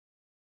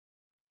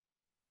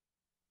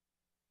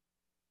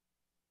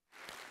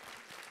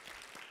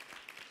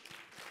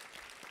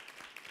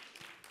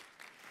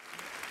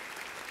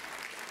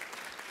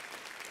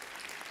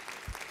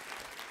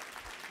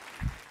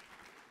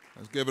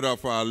give it up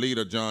for our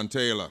leader, John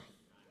Taylor.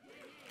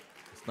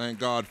 Let's thank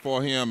God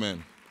for him,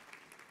 and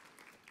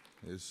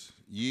his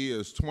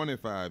years,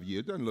 25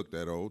 years, doesn't look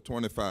that old,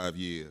 25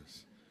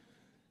 years,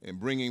 in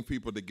bringing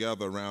people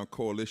together around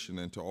coalition.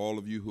 And to all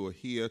of you who are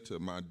here, to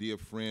my dear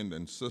friend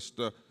and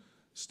sister,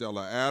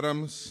 Stella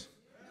Adams,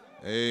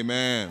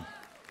 amen.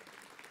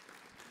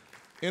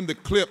 In the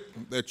clip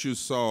that you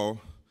saw,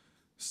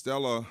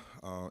 Stella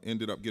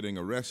ended up getting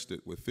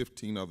arrested with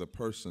 15 other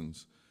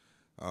persons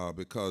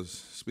because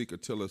Speaker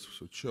Tillis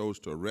chose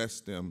to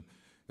arrest them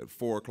at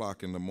 4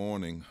 o'clock in the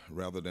morning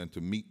rather than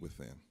to meet with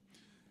them.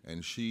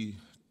 And she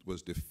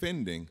was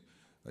defending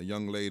a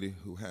young lady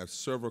who has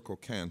cervical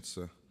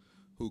cancer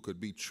who could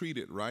be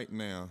treated right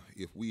now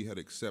if we had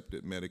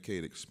accepted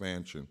Medicaid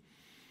expansion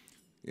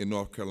in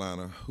North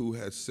Carolina, who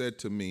has said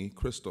to me,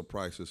 Crystal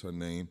Price is her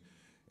name,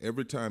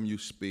 every time you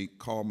speak,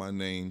 call my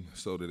name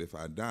so that if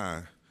I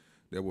die,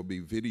 there will be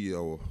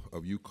video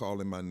of you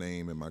calling my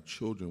name and my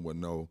children will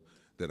know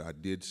that I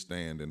did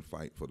stand and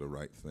fight for the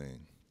right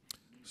thing.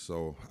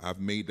 So I've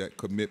made that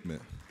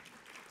commitment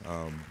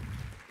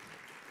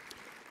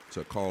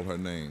to call her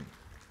name.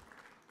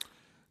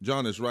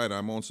 John is right,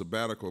 I'm on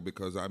sabbatical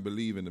because I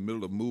believe in the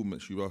middle of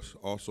movements you must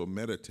also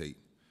meditate.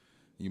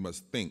 You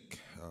must think.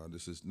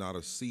 This is not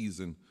a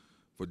season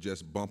for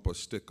just bumper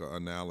sticker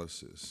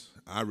analysis.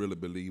 I really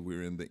believe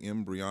we're in the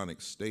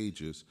embryonic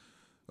stages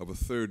of a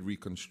third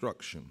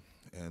reconstruction,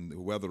 and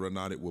whether or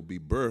not it will be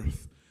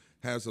birth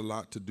has a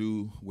lot to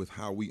do with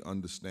how we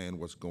understand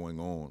what's going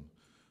on.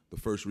 The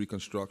first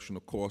reconstruction,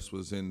 of course,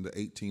 was in the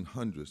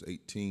 1800s,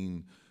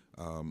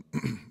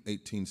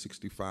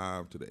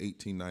 1865 to the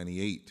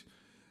 1898,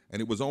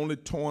 and it was only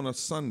torn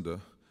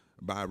asunder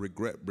by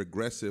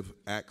regressive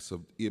acts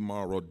of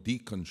immoral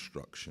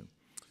deconstruction.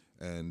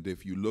 And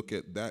if you look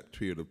at that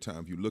period of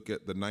time, if you look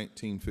at the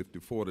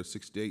 1954 to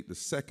 68, the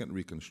second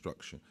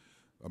reconstruction,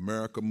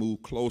 America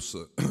moved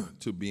closer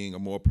to being a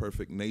more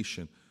perfect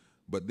nation,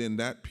 but then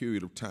that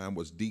period of time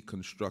was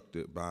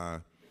deconstructed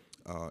by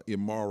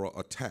immoral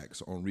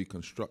attacks on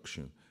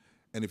reconstruction.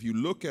 And if you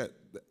look at,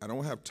 I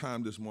don't have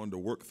time this morning to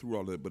work through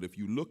all of it, but if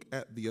you look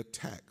at the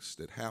attacks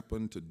that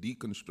happened to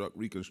deconstruct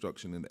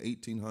Reconstruction in the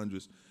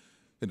 1800s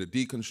and the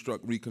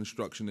deconstruct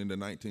Reconstruction in the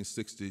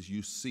 1960s,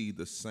 you see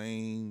the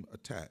same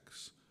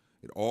attacks.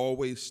 It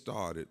always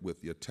started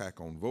with the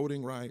attack on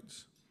voting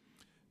rights,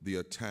 the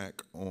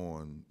attack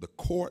on the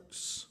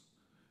courts,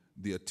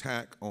 the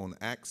attack on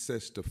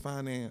access to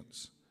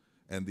finance,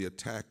 and the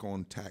attack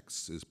on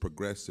taxes,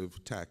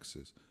 progressive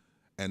taxes,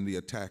 and the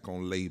attack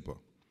on labor.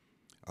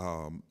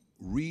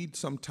 Read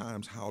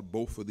sometimes how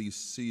both of these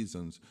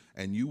seasons,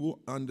 and you will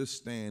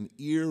understand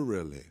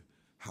eerily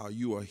how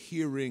you are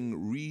hearing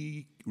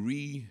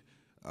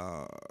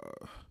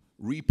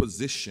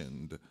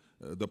repositioned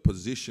the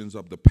positions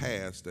of the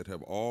past that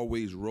have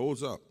always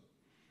rose up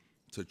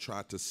to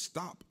try to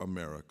stop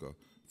America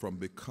from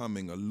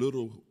becoming a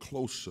little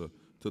closer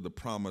to the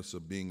promise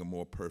of being a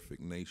more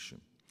perfect nation.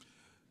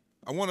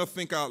 I want to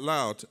think out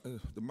loud.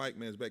 The mic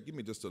man's back. Give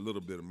me just a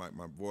little bit of mic.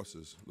 My voice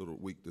is a little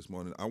weak this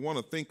morning. I want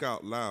to think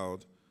out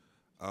loud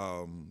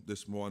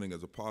this morning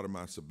as a part of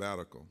my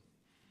sabbatical,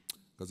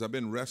 because I've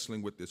been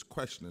wrestling with this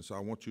question, so I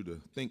want you to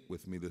think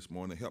with me this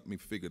morning, help me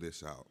figure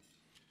this out.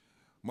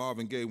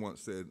 Marvin Gaye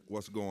once said,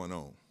 "What's going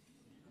on?"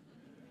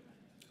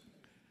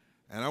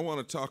 And I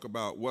want to talk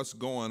about what's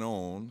going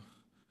on.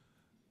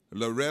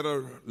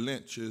 Loretta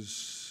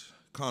Lynch's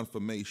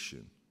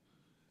confirmation.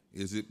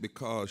 Is it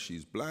because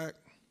she's black,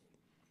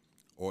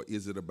 or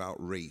is it about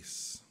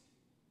race?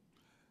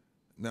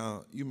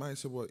 Now, you might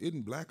say, well,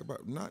 isn't black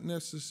about, not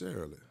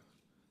necessarily.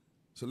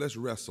 So let's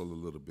wrestle a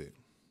little bit.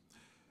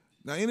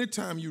 Now,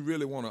 anytime you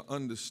really want to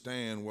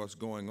understand what's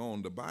going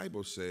on, the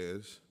Bible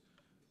says,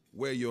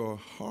 where your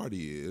heart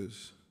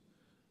is,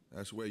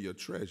 that's where your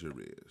treasure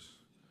is.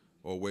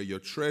 Or where your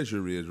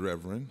treasure is,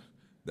 Reverend,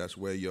 that's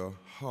where your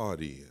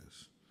heart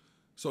is.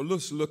 So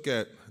let's look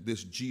at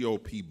this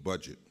GOP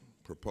budget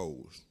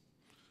proposed.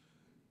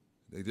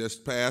 They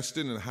just passed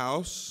it in the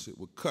House. It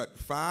would cut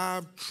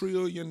 $5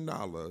 trillion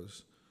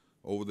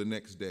over the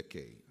next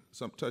decade.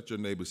 Touch your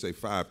neighbor, say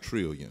 $5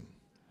 trillion.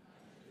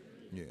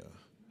 Yeah.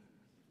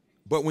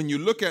 But when you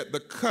look at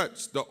the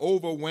cuts, the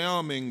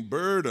overwhelming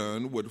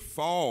burden would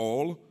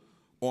fall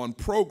on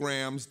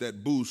programs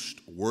that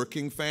boost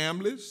working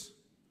families,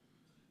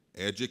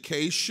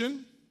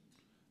 education,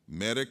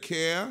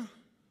 Medicare,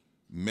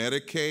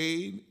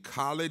 Medicaid,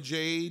 college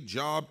aid,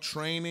 job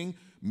training,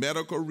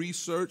 medical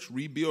research,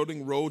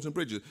 rebuilding roads and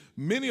bridges.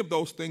 Many of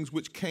those things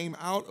which came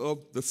out of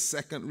the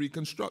second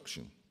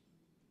Reconstruction.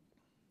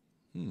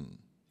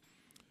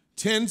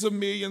 Tens of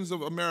millions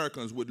of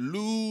Americans would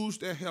lose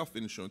their health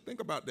insurance.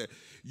 Think about that.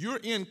 You're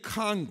in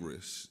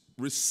Congress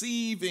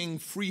receiving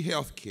free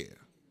health care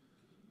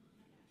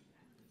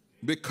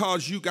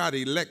because you got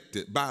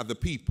elected by the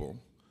people,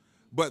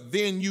 but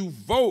then you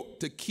vote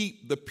to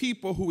keep the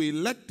people who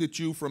elected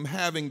you from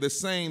having the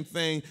same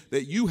thing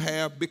that you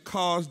have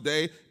because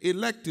they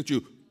elected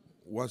you.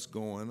 What's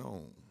going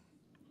on?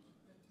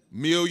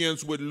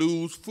 Millions would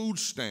lose food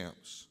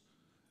stamps.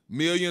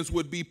 Millions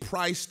would be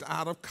priced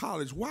out of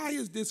college. Why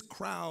is this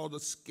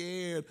crowd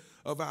scared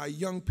of our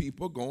young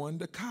people going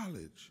to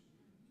college?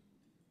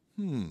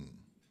 The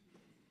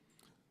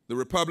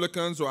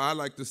Republicans, or I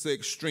like to say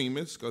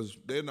extremists, because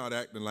they're not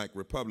acting like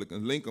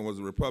Republicans. Lincoln was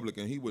a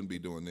Republican. He wouldn't be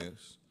doing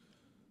this.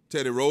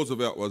 Teddy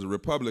Roosevelt was a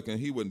Republican.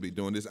 He wouldn't be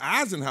doing this.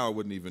 Eisenhower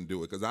wouldn't even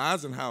do it, because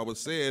Eisenhower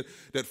said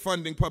that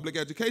funding public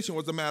education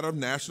was a matter of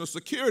national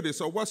security.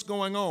 So what's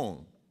going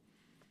on?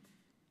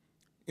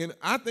 And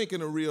I think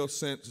in a real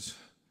sense,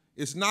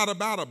 it's not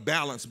about a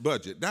balanced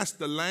budget. That's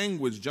the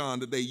language, John,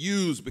 that they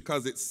use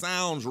because it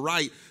sounds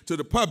right to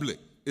the public.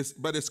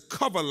 But it's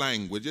cover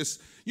language.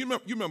 You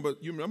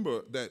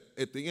remember that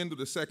at the end of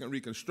the Second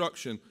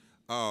Reconstruction,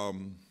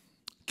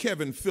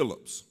 Kevin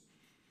Phillips,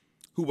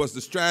 who was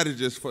the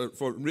strategist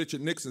for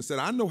Richard Nixon, said,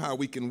 I know how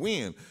we can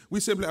win. We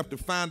simply have to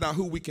find out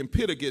who we can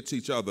pit against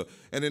each other.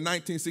 And in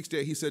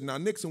 1968, he said, now,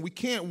 Nixon, we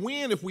can't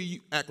win if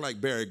we act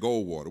like Barry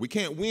Goldwater. We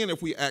can't win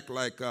if we act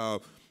like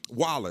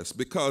Wallace,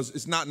 because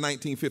it's not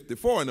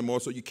 1954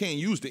 anymore, so you can't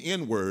use the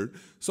N-word.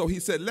 So he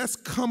said, let's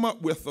come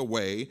up with a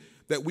way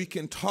that we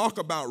can talk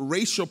about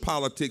racial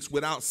politics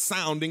without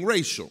sounding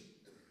racial.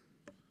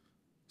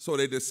 So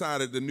they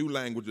decided the new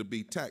language would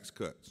be tax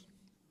cuts,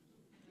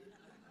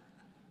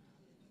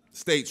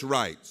 states'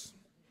 rights,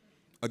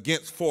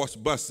 against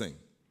forced busing,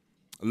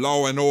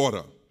 law and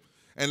order.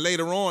 And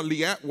later on,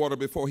 Lee Atwater,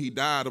 before he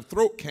died of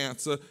throat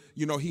cancer,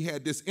 he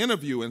had this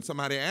interview, and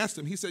somebody asked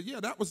him, he said, yeah,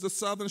 that was the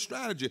Southern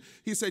strategy.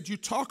 He said, you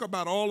talk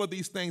about all of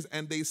these things,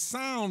 and they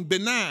sound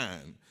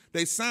benign.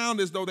 They sound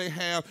as though they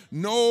have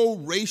no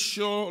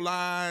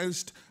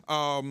racialized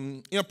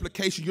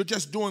implication. You're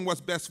just doing what's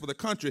best for the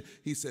country.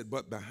 He said,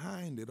 but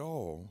behind it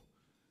all,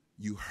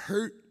 you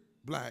hurt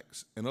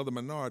blacks and other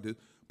minorities,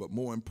 but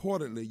more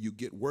importantly, you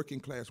get working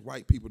class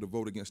white people to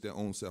vote against their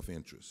own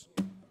self-interest.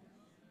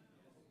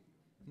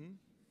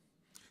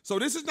 So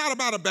this is not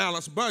about a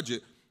balanced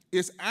budget.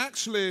 It's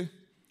actually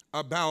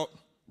about a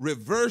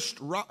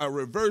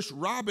reverse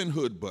Robin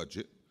Hood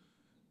budget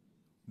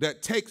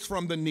that takes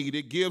from the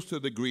needy, gives to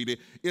the greedy.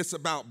 It's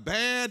about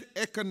bad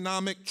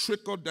economic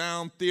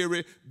trickle-down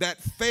theory that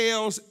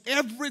fails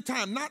every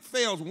time. Not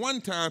fails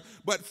one time,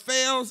 but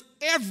fails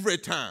every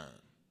time.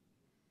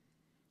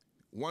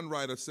 One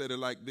writer said it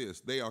like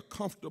this: they are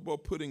comfortable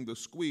putting the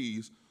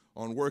squeeze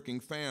on working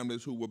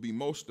families who will be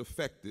most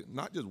affected,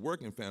 not just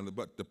working families,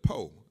 but the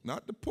poor.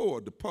 Not the poor,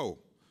 the poor.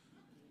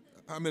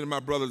 How many of my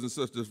brothers and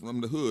sisters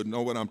from the hood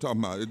know what I'm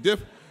talking about?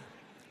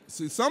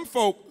 See, some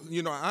folk,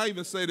 I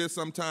even say this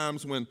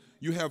sometimes when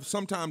you have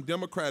sometimes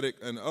Democratic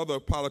and other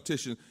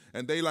politicians,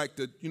 and they like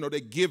to,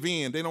 they give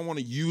in. They don't want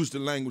to use the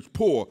language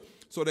poor.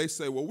 So they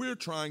say, well, we're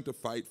trying to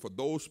fight for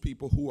those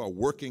people who are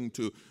working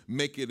to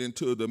make it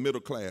into the middle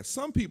class.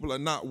 Some people are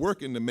not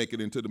working to make it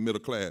into the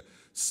middle class.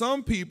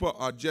 Some people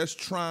are just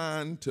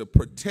trying to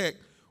protect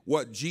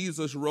what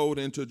Jesus rode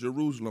into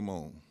Jerusalem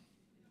on.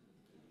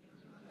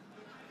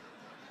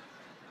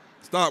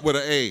 Start with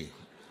an A.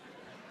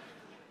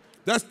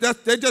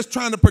 They're just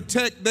trying to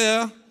protect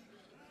their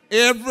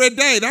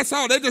everyday. That's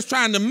all. They're just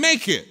trying to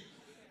make it.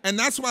 And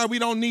that's why we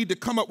don't need to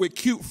come up with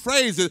cute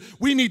phrases.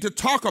 We need to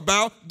talk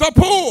about the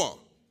poor.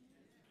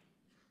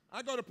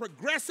 I go to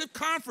progressive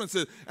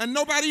conferences, and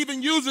nobody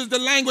even uses the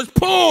language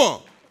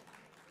poor.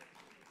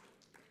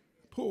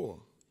 Poor,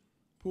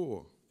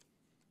 poor.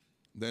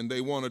 Then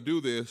they want to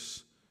do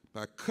this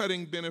by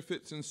cutting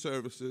benefits and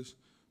services,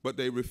 but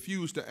they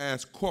refuse to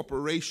ask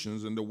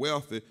corporations and the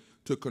wealthy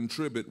to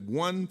contribute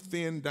one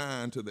thin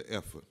dime to the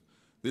effort.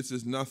 This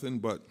is nothing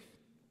but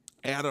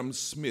Adam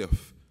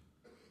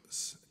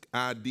Smith's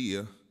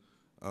idea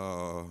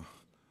of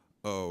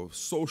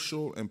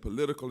social and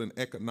political and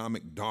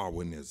economic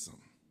Darwinism,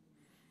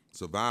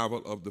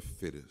 survival of the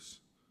fittest.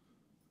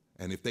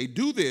 And if they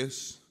do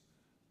this,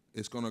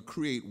 it's going to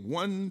create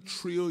 $1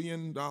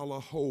 trillion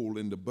hole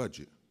in the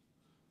budget,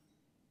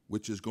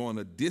 which is going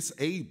to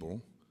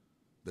disable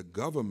the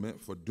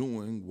government for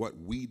doing what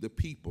we, the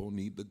people,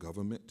 need the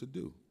government to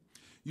do.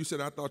 You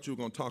said, I thought you were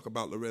going to talk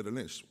about Loretta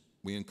Lynch.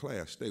 We in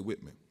class. Stay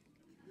with me.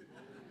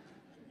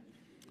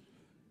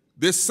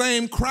 This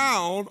same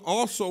crowd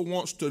also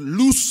wants to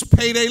loose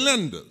payday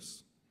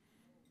lenders.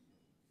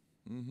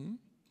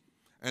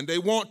 And they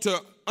want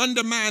to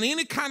undermine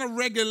any kind of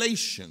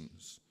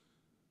regulations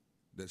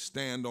that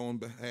stand on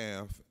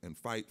behalf and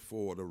fight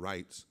for the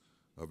rights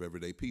of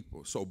everyday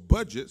people. So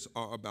budgets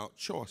are about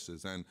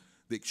choices, and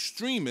the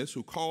extremists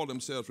who call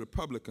themselves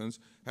Republicans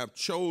have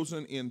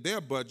chosen in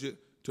their budget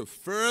to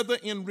further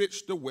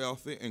enrich the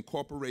wealthy and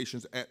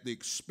corporations at the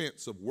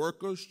expense of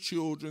workers,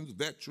 children,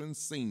 veterans,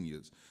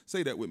 seniors.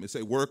 Say that with me.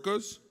 Say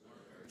workers,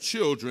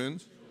 children,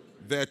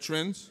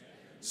 veterans,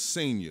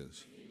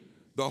 seniors.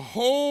 The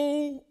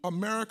whole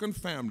American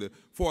family,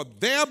 for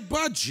their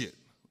budget,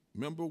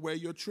 remember where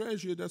your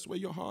treasure is, that's where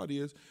your heart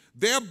is.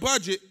 Their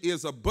budget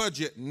is a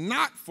budget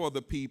not for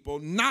the people,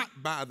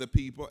 not by the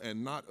people,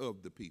 and not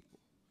of the people.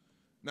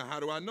 Now, how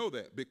do I know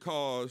that?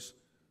 Because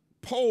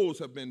polls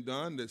have been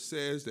done that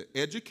says that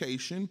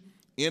education,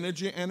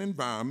 energy and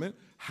environment,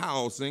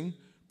 housing,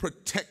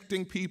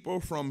 protecting people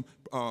from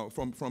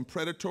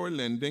predatory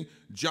lending,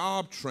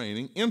 job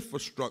training,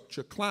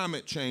 infrastructure,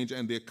 climate change,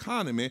 and the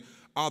economy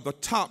are the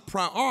top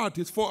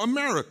priorities for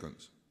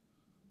Americans.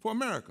 For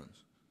Americans.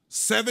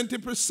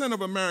 70%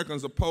 of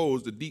Americans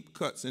oppose the deep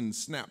cuts in the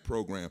SNAP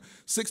program.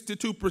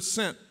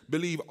 62%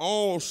 believe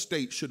all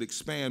states should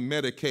expand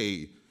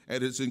Medicaid,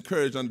 and it's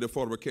encouraged under the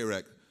Affordable Care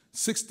Act.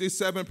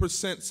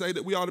 67% say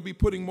that we ought to be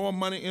putting more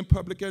money in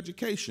public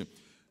education.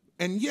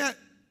 And yet,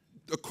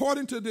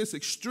 according to this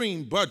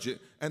extreme budget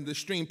and the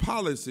extreme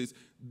policies,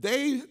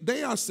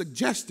 they are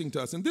suggesting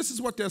to us, and this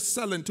is what they're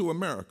selling to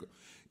America.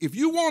 If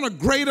you want a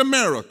great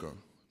America,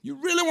 you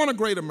really want a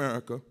great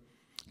America,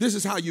 this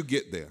is how you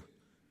get there.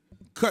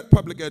 Cut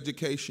public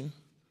education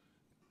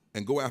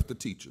and go after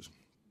teachers.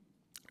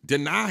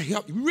 Deny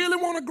health. You really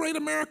want a great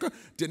America?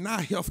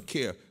 Deny health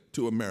care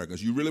to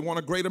Americans. You really want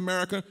a great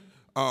America?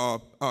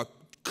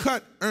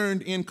 Cut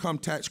earned income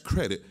tax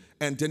credit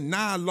and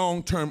deny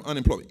long-term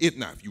unemployment.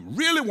 If you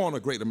really want a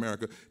great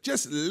America,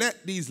 just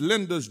let these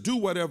lenders do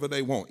whatever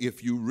they want.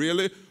 If you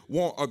really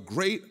want a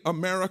great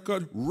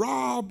America,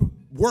 rob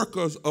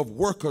workers of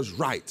workers'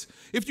 rights.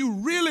 If you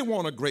really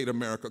want a great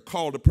America,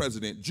 call the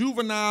president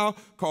juvenile,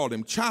 call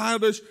him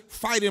childish,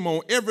 fight him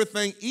on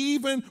everything,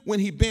 even when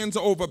he bends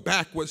over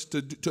backwards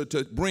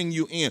to bring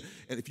you in.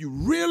 And if you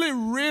really,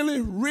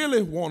 really,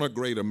 really want a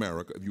great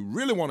America,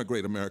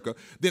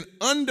 then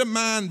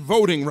undermine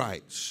voting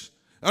rights.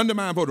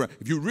 Undermine voting rights.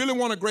 If you really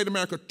want a great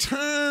America,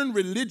 turn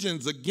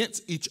religions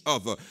against each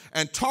other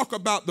and talk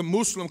about the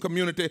Muslim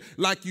community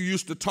like you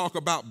used to talk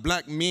about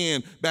black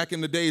men back in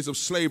the days of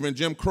slavery and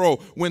Jim Crow,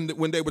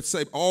 when they would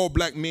say all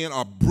black men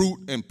are brute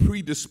and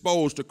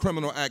predisposed to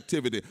criminal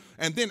activity.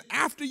 And then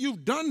after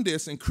you've done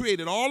this and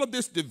created all of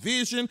this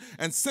division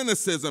and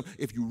cynicism,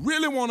 if you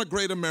really want a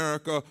great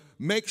America,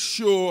 make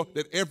sure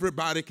that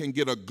everybody can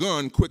get a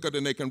gun quicker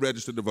than they can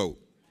register to vote.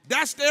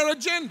 That's their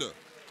agenda.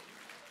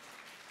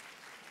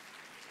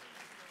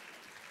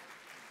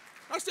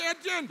 That's their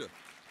agenda.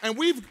 And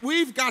we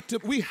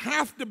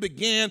have to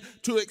begin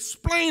to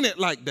explain it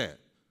like that.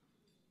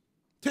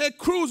 Ted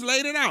Cruz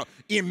laid it out.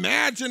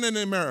 Imagine an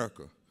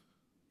America.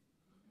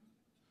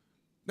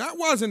 That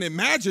wasn't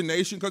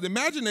imagination, because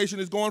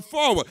imagination is going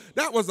forward.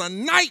 That was a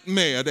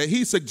nightmare that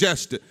he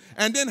suggested,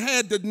 and then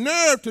had the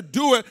nerve to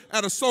do it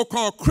at a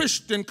so-called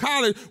Christian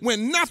college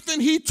when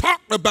nothing he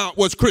talked about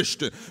was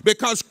Christian.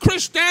 Because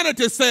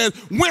Christianity says,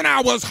 when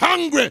I was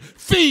hungry,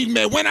 feed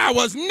me. When I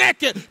was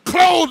naked,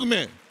 clothe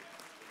me.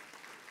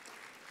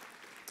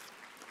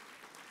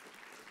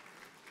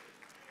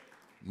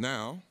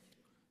 Now,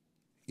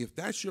 if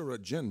that's your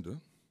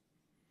agenda,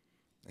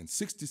 and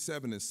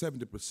 67 and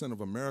 70% of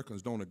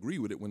Americans don't agree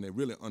with it when they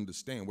really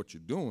understand what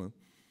you're doing,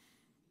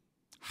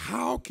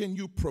 how can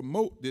you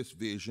promote this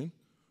vision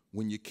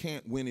when you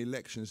can't win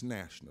elections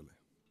nationally?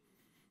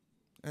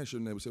 Ask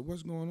your neighbor, say,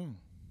 what's going on?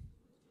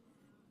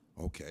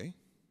 Okay.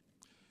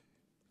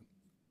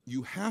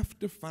 You have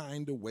to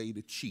find a way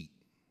to cheat.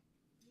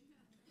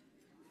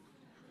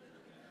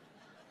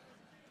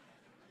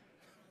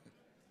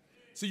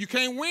 So you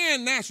can't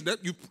win nationally.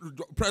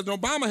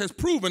 President Obama has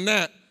proven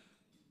that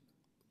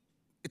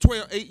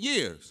 8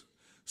 years.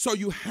 So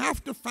you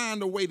have to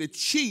find a way to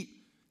cheat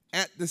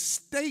at the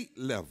state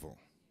level.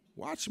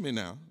 Watch me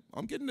now.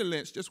 I'm getting the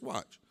lynch, just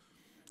watch.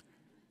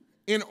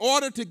 In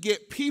order to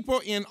get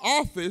people in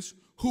office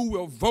who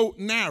will vote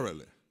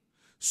narrowly.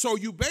 So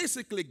you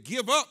basically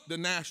give up the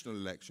national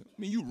election.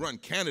 I mean, you run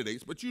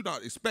candidates, but you're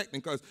not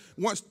expecting, because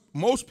once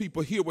most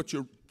people hear what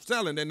you're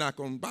selling, they're not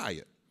going to buy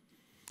it.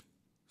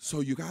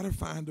 So you got to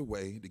find a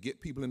way to get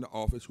people into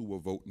office who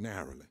will vote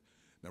narrowly.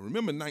 Now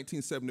remember, in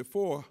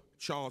 1974,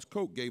 Charles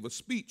Koch gave a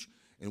speech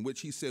in which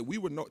he said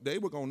they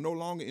were going to no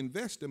longer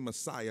invest in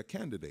Messiah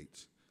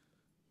candidates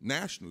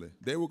nationally.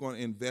 They were going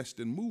to invest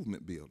in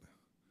movement building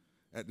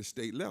at the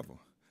state level.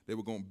 They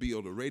were going to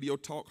build a radio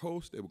talk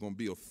host. They were going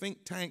to build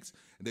think tanks.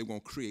 And they were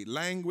going to create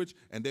language.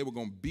 And they were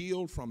going to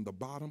build from the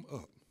bottom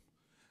up.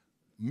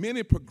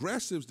 Many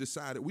progressives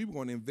decided we were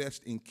going to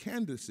invest in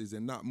candidacies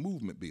and not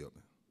movement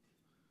building.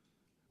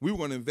 We were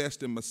going to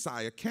invest in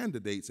Messiah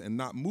candidates and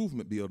not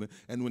movement building.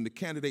 And when the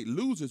candidate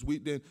loses,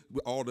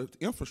 all the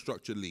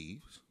infrastructure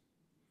leaves.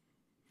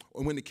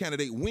 And when the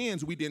candidate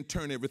wins, we then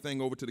turn everything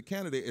over to the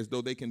candidate as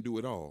though they can do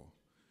it all.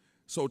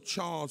 So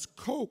Charles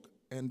Koch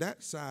and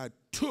that side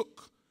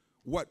took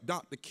what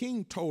Dr.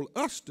 King told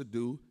us to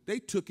do. They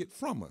took it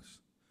from us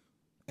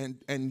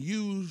and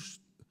used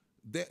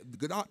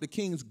Dr.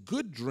 King's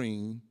good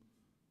dream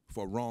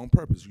for wrong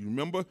purpose. You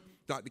remember?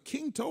 Dr.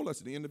 King told us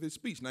at the end of his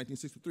speech,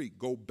 1963,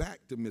 go back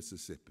to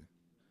Mississippi.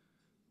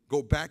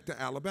 Go back to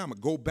Alabama.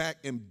 Go back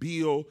and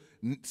build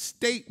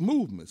state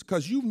movements,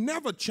 because you've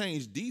never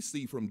changed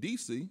D.C. from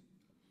D.C.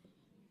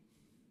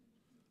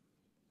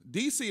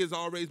 D.C. has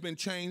always been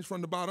changed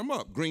from the bottom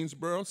up.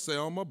 Greensboro,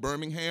 Selma,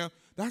 Birmingham.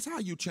 That's how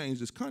you change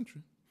this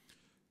country.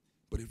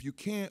 But if you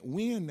can't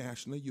win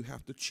nationally, you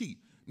have to cheat.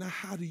 Now,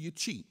 how do you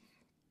cheat?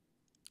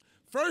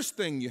 First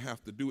thing you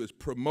have to do is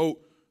promote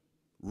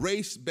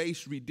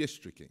race-based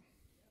redistricting.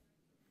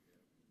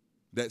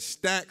 that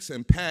stacks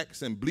and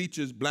packs and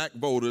bleaches black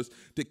voters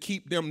to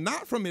keep them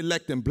not from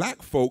electing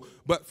black folk,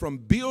 but from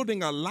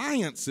building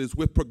alliances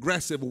with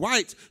progressive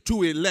whites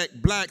to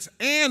elect blacks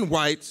and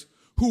whites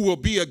who will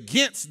be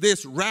against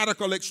this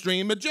radical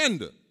extreme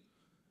agenda.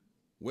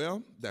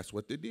 Well, that's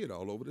what they did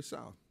all over the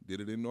South.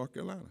 Did it in North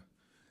Carolina.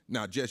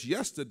 Now, just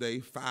yesterday,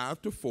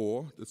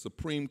 5-4, the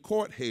Supreme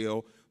Court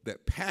held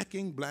that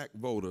packing black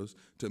voters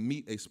to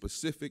meet a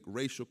specific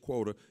racial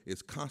quota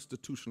is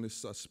constitutionally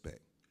suspect.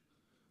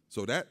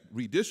 So that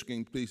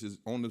redistricting piece is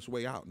on its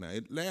way out now.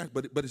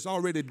 But it's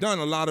already done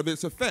a lot of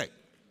its effect.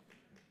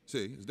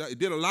 See, it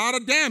did a lot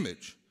of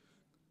damage,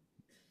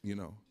 you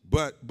know.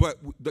 But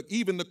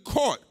even the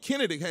court,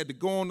 Kennedy had to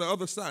go on the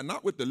other side,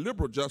 not with the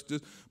liberal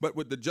justice, but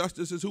with the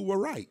justices who were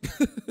right.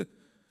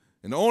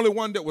 And the only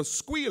one that was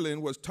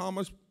squealing was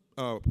Clarence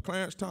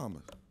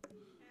Thomas,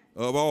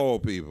 of all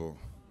people.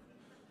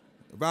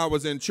 If I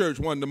was in church,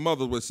 one of the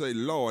mothers would say,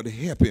 Lord,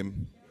 help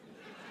him.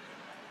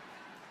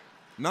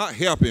 Not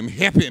help him,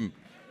 help him.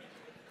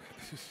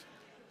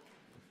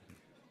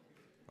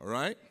 All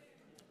right?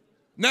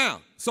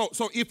 Now, so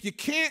if you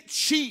can't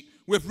cheat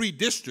with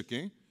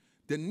redistricting,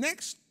 the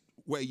next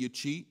way you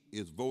cheat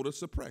is voter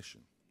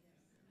suppression.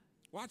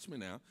 Watch me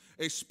now,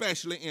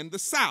 especially in the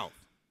South.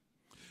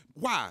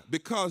 Why?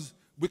 Because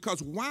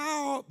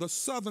while the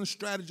Southern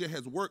strategy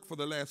has worked for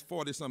the last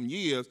 40-some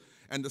years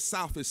and the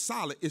South is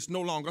solid, it's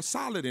no longer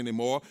solid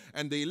anymore.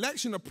 And the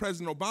election of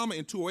President Obama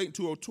in 2008 and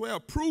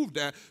 2012 proved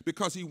that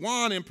because he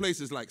won in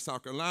places like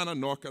South Carolina,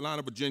 North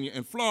Carolina, Virginia,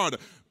 and Florida.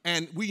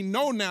 And we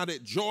know now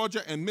that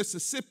Georgia and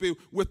Mississippi,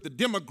 with the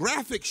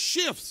demographic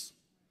shifts,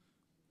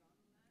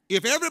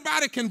 if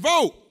everybody can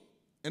vote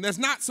and there's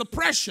not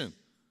suppression,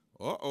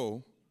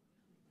 the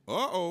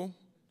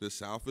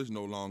South is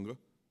no longer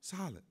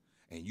solid.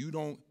 And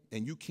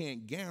you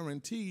can't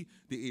guarantee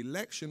the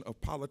election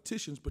of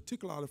politicians,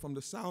 particularly from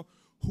the South,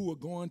 who are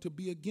going to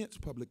be against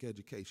public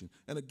education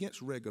and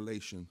against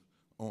regulation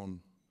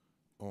on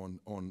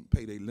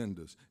payday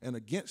lenders and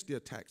against the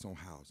attacks on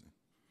housing.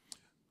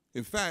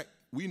 In fact,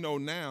 we know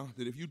now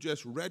that if you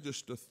just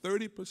register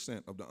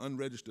 30% of the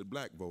unregistered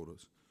black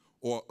voters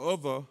or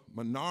other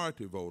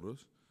minority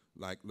voters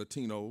like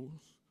Latinos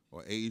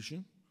or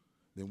Asian,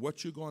 then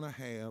what you're going to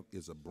have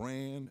is a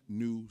brand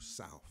new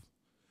South.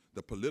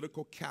 The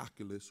political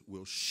calculus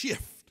will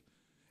shift.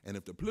 And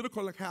if the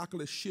political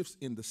calculus shifts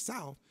in the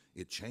South,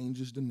 it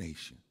changes the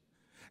nation.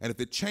 And if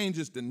it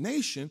changes the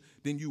nation,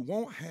 then you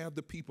won't have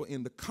the people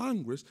in the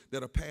Congress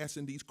that are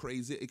passing these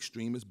crazy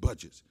extremist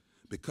budgets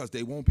because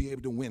they won't be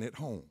able to win at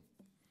home.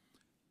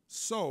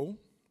 So,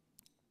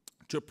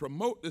 to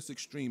promote this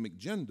extreme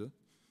agenda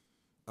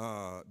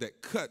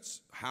that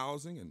cuts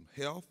housing and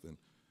health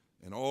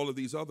and all of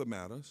these other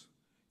matters,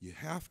 you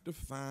have to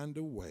find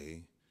a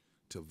way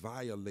to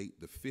violate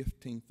the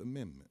 15th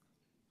Amendment.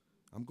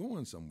 I'm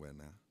going somewhere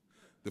now.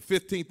 The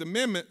 15th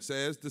Amendment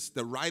says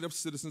the right of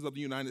citizens of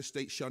the United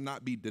States shall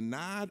not be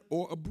denied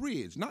or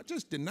abridged, not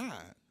just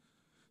denied.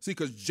 See,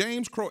 because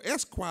James Crow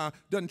Esquire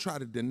doesn't try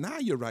to deny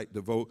your right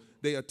to vote.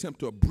 They attempt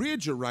to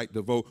abridge your right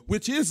to vote,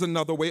 which is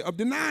another way of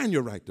denying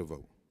your right to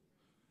vote.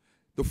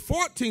 The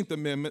 14th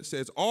Amendment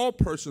says all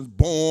persons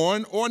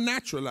born or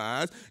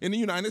naturalized in the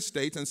United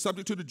States and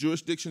subject to the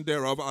jurisdiction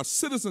thereof are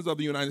citizens of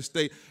the United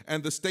States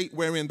and the state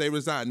wherein they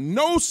reside.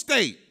 No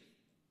state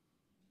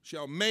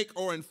shall make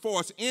or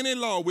enforce any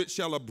law which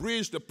shall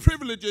abridge the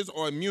privileges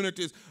or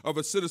immunities of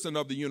a citizen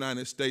of the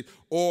United States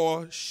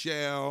or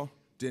shall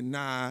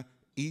deny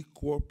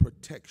equal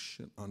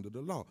protection under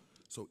the law.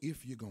 So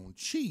if you're going to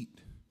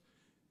cheat,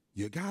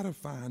 you got to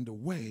find a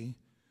way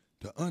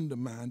to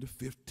undermine the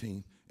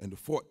 15th and the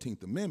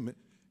 14th Amendment,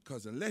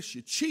 because unless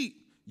you cheat,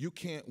 you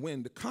can't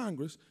win the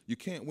Congress, you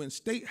can't win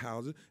state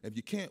houses. If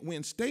you can't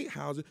win state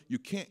houses, you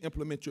can't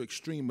implement your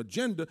extreme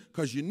agenda,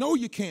 because you know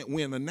you can't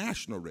win a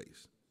national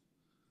race.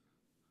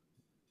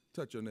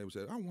 Touch your neighbor and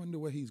say, I wonder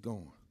where he's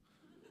going.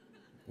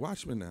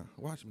 Watch me now,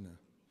 watch me now.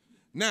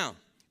 Now,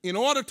 in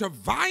order to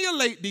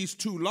violate these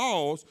two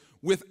laws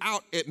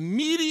without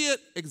immediate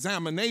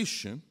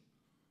examination,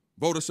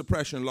 voter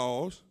suppression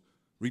laws,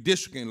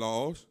 redistricting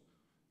laws,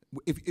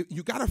 if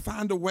you got to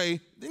find a way.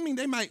 I mean,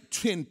 they might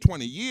 10,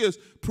 20 years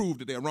prove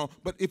that they're wrong,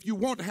 but if you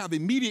want to have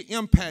immediate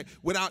impact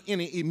without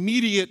any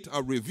immediate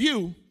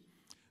review,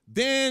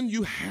 then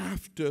you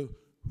have to,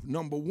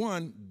 number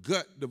one,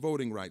 gut the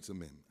Voting Rights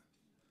Amendment.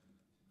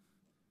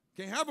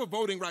 Can't have a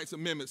Voting Rights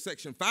Amendment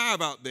Section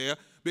 5 out there,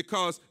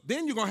 because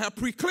then you're going to have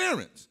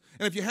preclearance.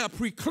 And if you have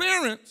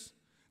preclearance,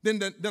 then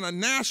a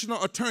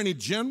national attorney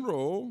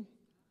general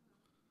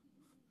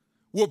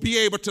will be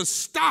able to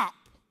stop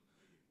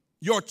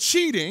your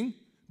cheating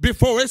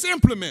before it's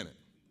implemented.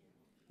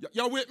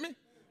 Y'all with me?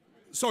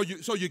 So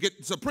you get,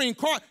 the Supreme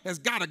Court has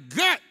got to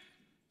gut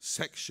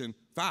Section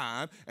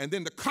 5, and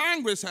then the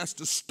Congress has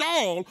to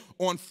stall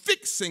on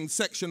fixing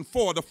Section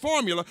 4, the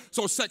formula,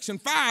 so Section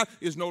 5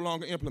 is no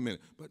longer implemented.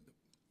 But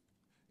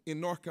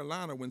in North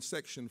Carolina, when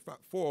Section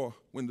 4,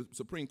 when the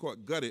Supreme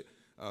Court gutted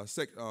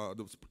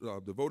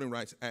the Voting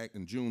Rights Act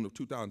in June of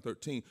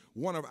 2013,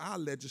 one of our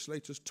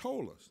legislators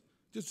told us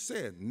just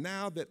said,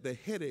 now that the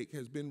headache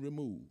has been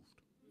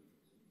removed.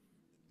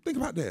 Think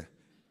about that.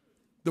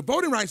 The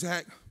Voting Rights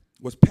Act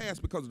was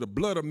passed because of the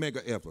blood of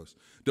Medgar Evers,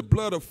 the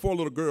blood of 4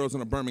 little girls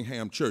in a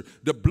Birmingham church,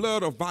 the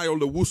blood of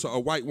Viola Woosa, a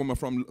white woman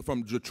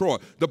from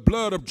Detroit, the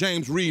blood of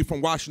James Reed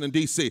from Washington,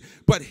 D.C.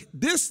 But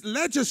this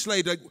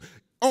legislator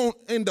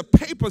in the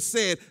paper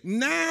said,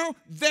 now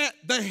that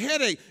the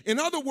headache, in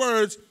other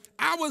words,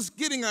 I was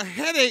getting a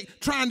headache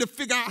trying to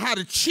figure out how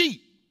to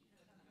cheat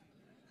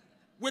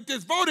with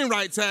this Voting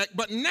Rights Act,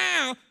 but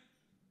now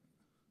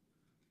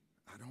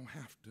I don't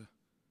have to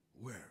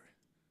worry.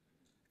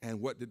 And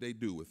what did they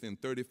do? Within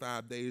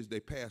 35 days, they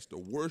passed the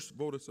worst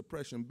voter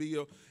suppression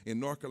bill in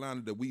North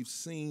Carolina that we've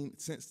seen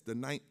since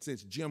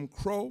Jim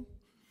Crow.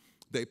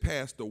 They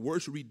passed the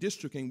worst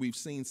redistricting we've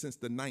seen since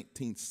the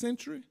 19th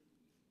century.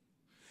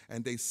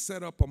 And they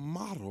set up a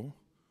model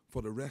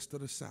for the rest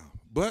of the South.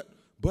 But,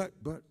 what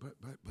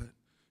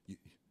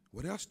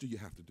else do you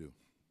have to do?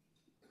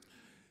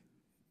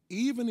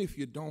 Even if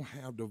you don't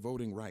have the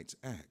Voting Rights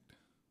Act,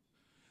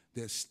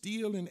 there's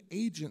still an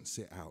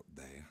agency out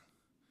there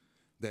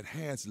that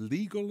has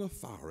legal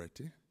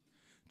authority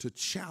to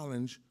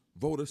challenge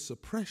voter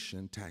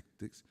suppression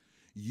tactics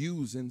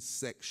using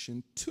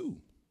Section 2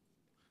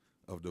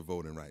 of the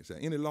Voting Rights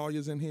Act. Any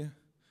lawyers in here?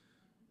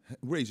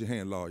 Raise your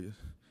hand, lawyers.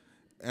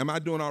 Am I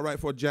doing all right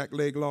for a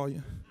jackleg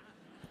lawyer?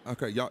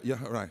 Okay, y'all, yeah,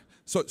 all right.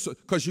 So,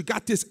 because you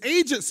got this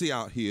agency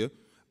out here,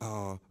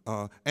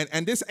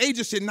 and this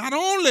agency not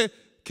only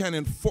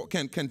can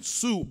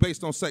sue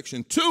based on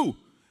Section 2,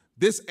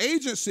 this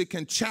agency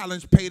can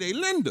challenge payday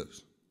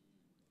lenders.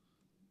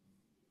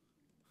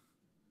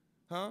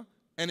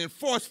 And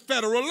enforce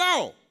federal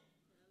law. All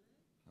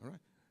right.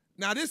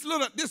 Now this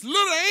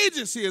little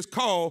agency is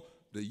called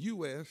the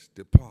U.S.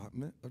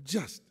 Department of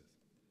Justice.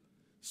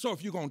 So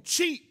if you're going to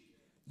cheat,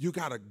 you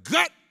got to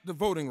gut the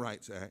Voting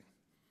Rights Act,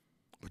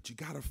 but you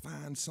got to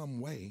find some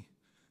way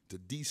to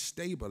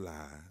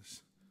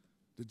destabilize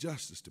the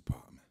Justice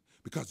Department.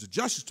 Because the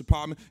Justice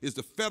Department is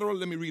the federal,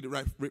 let me read it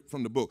right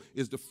from the book,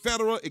 is the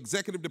federal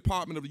executive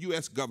department of the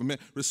U.S.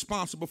 government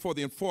responsible for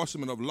the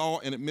enforcement of law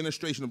and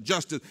administration of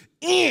justice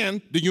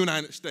in the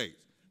United States.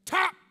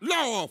 Top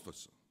law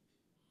officer.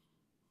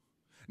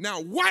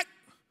 Now, what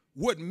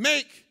would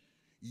make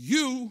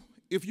you,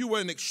 if you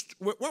were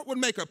what would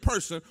make a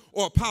person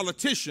or a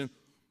politician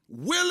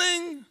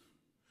willing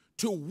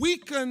to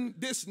weaken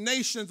this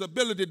nation's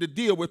ability to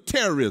deal with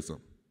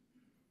terrorism?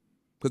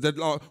 Because that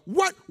law,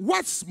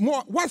 what's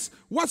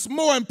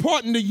more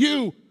important to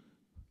you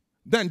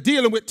than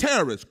dealing with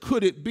terrorists?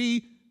 Could it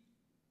be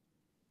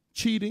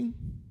cheating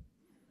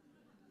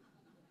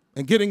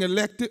and getting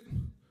elected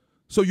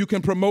so you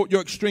can promote your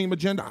extreme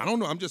agenda? I don't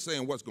know. I'm just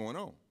saying what's going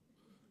on.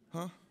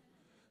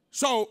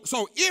 So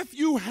if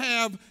you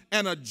have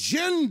an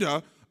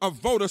agenda of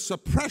voter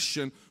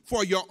suppression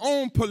for your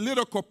own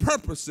political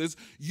purposes,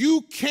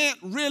 you can't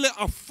really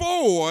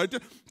afford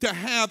to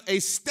have a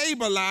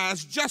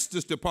stabilized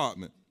Justice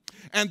Department.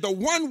 And the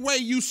one way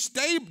you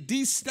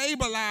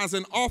destabilize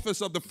an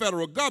office of the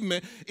federal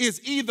government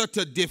is either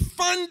to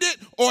defund it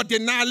or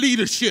deny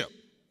leadership.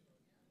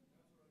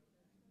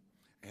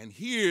 And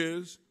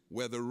here's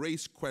where the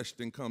race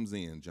question comes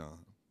in, John.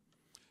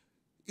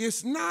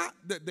 It's not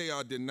that they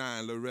are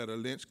denying Loretta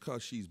Lynch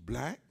because she's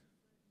black.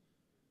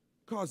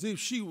 Because if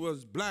she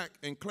was black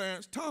and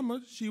Clarence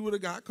Thomas, she would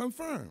have got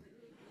confirmed.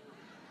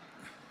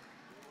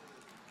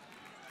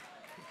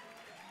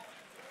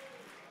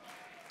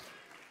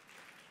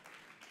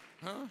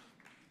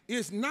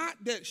 It's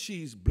not that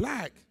she's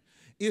black.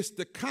 It's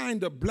the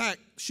kind of black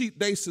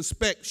they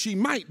suspect she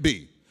might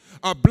be.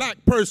 A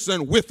black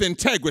person with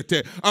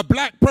integrity, a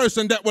black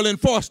person that will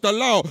enforce the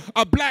law,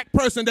 a black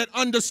person that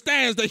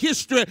understands the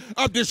history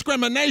of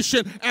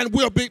discrimination and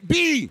will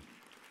be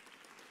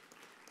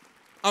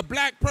a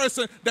black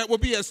person that will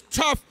be as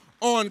tough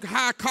on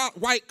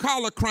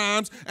white-collar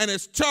crimes and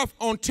as tough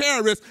on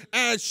terrorists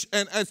as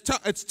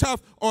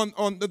tough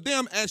on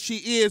them as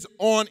she is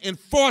on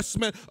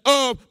enforcement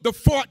of the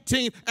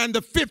 14th and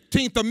the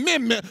 15th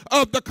Amendment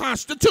of the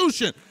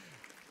Constitution.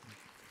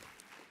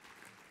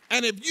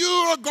 And if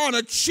you're going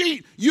to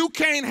cheat, you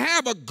can't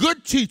have a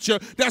good teacher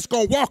that's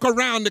going to walk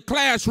around the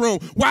classroom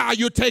while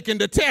you're taking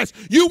the test.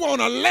 You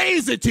want a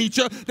lazy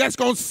teacher that's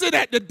going to sit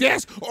at the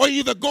desk or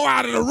either go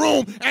out of the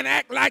room and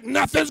act like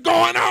nothing's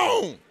going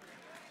on.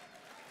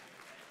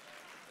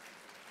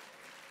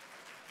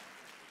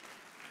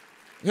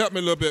 Help me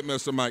a little bit,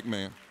 Mr. Mike,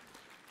 man.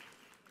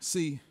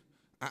 See,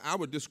 I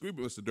would disagree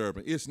with Mr.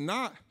 Durbin. It's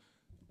not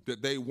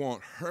that they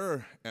want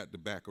her at the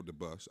back of the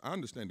bus. I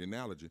understand the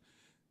analogy.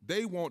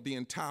 They want the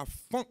entire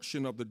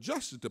function of the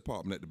Justice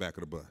Department at the back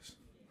of the bus.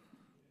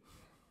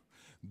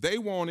 They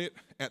want it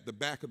at the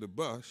back of the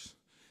bus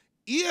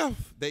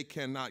if they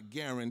cannot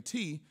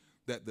guarantee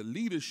that the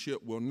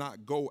leadership will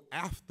not go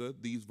after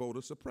these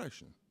voter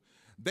suppression.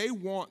 They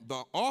want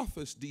the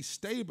office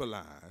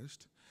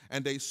destabilized,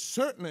 and they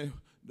certainly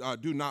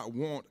do not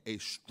want a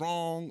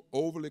strong,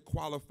 overly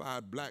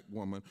qualified black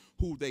woman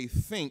who they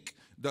think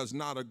does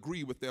not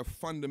agree with their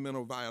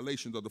fundamental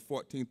violations of the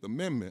 14th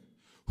Amendment,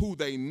 who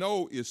they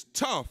know is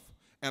tough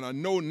and a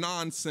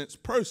no-nonsense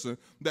person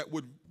that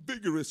would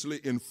vigorously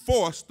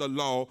enforce the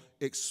law,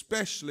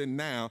 especially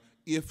now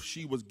if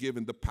she was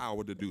given the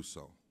power to do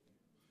so.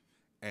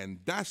 And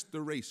that's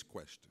the race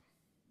question.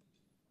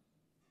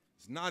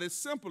 It's not as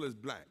simple as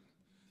black.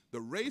 The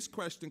race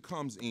question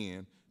comes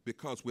in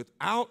because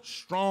without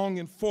strong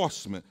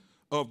enforcement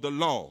of the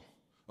law,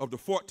 of the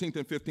 14th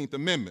and 15th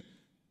Amendment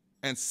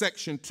and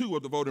Section 2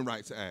 of the Voting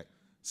Rights Act,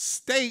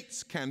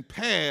 states can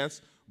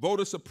pass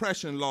voter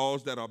suppression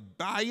laws that are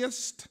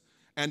biased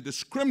and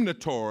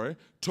discriminatory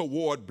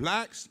toward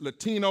blacks,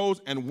 Latinos,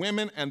 and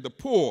women and the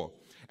poor.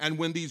 And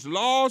when these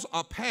laws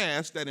are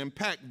passed that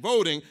impact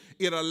voting,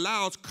 it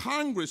allows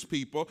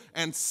congresspeople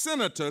and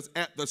senators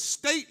at the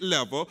state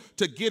level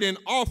to get in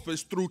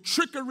office through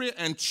trickery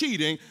and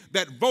cheating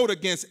that vote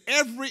against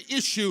every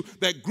issue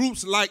that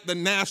groups like the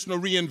National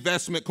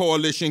Reinvestment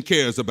Coalition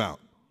cares about.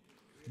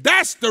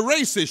 That's the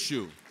race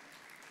issue.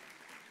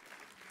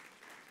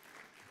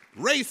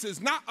 Race is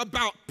not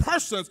about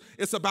persons,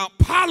 it's about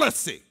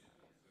policy.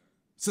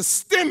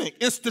 Systemic,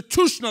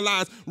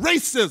 institutionalized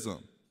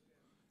racism.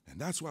 And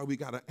that's why we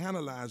got to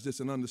analyze this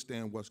and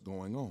understand what's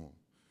going on.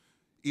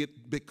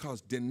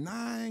 Because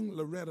denying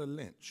Loretta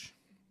Lynch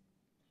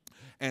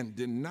and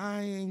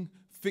denying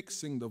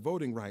fixing the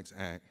Voting Rights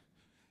Act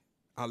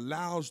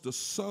allows the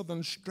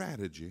Southern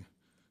strategy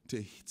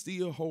to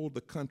still hold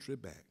the country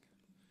back.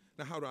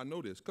 Now, how do I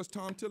know this? Because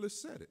Tom Tillis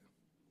said it.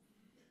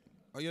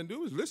 All you got to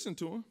do is listen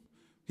to him.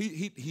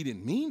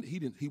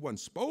 He wasn't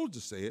supposed to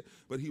say it,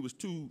 but he was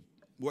too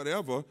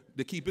whatever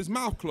to keep his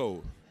mouth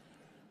closed.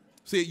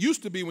 See, it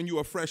used to be when you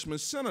were a freshman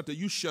senator,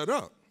 you shut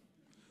up.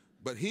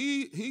 But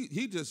he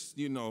just,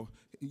 he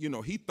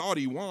thought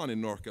he won in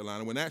North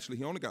Carolina when actually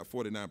he only got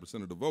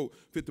 49% of the vote.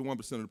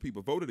 51% of the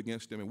people voted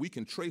against him, and we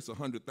can trace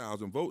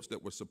 100,000 votes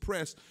that were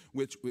suppressed,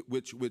 which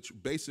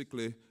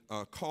basically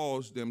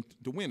caused them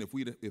to win. If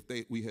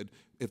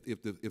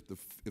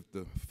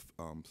the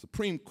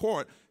Supreme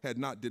Court had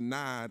not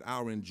denied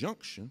our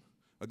injunction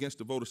against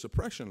the voter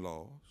suppression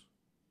laws,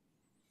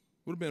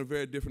 it would have been a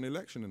very different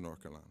election in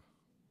North Carolina.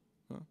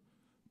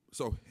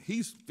 So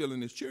he's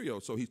feeling his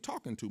Cheerios, so he's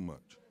talking too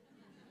much.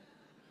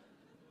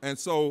 And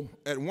so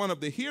at one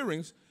of the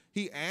hearings,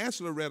 he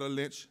asked Loretta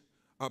Lynch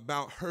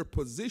about her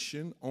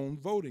position on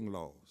voting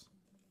laws.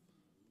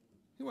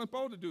 He wasn't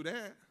supposed to do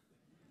that.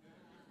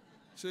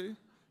 See?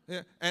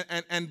 Yeah.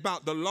 And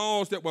about the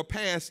laws that were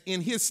passed in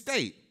his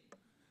state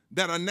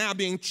that are now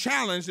being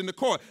challenged in the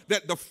court,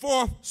 that the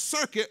Fourth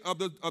Circuit of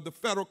the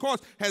federal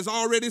courts has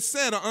already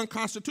said are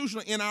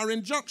unconstitutional in our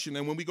injunction.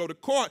 And when we go to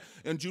court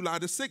on July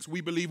the 6th,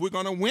 we believe we're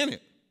going to win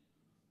it.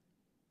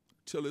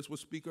 Tillis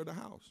was Speaker of the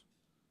House.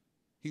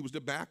 He was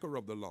the backer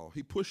of the law.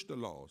 He pushed the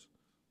laws.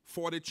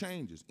 40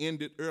 changes,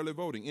 ended early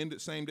voting,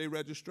 ended same-day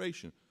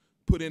registration,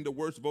 put in the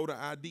worst voter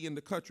ID in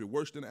the country,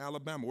 worse than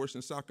Alabama, worse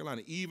than South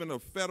Carolina. Even a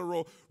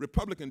federal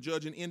Republican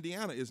judge in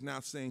Indiana is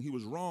now saying he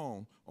was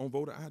wrong on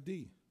voter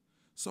ID.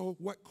 So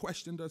what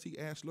question does he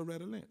ask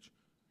Loretta Lynch?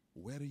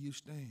 Where do you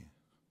stand?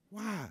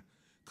 Why?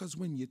 Because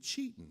when you're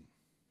cheating,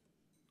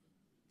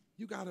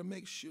 you got to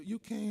make sure you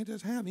can't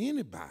just have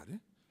anybody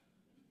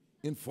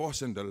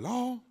enforcing the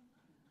law.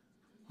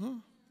 Huh?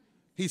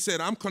 He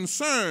said, I'm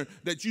concerned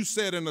that you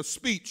said in a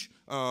speech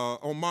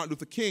on Martin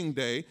Luther King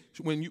Day,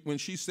 when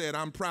she said,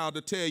 I'm proud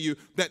to tell you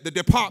that the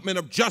Department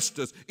of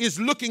Justice is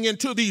looking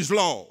into these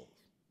laws.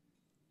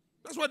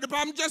 That's what the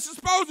Department of Justice is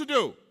supposed to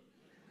do.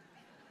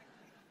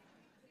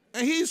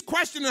 And he's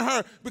questioning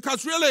her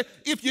because really,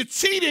 if you're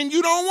cheating,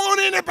 you don't want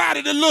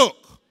anybody to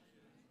look.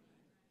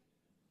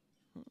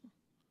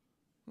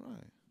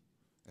 Right.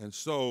 And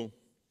so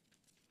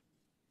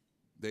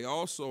they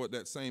also, at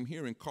that same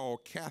hearing,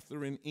 called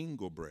Catherine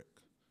Engelbrecht,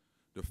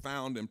 the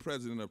founder and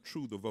president of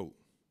True the Vote,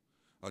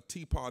 a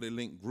Tea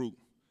Party-linked group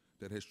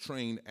that has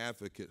trained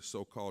advocates,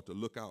 so-called, to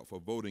look out for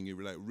voting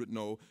irregularities.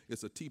 No,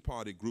 it's a Tea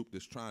Party group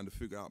that's trying to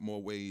figure out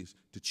more ways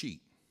to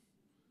cheat.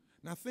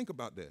 Now think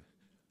about that.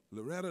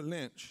 Loretta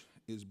Lynch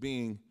is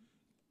going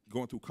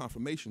through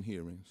confirmation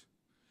hearings.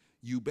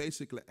 You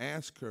basically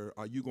ask her,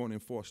 are you going to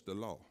enforce the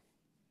law?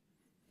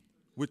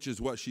 Which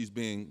is what she's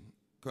being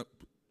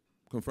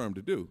confirmed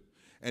to do.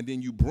 And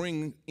then you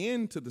bring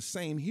into the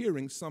same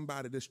hearing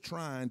somebody that's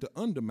trying to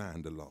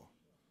undermine the law.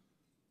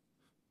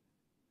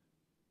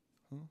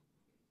 Huh?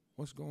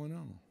 What's going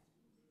on?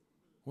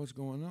 What's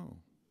going on?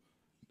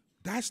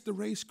 That's the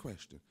race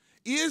question.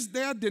 Is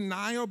there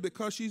denial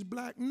because she's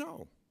black?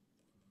 No.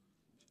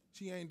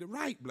 She ain't the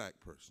right black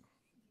person.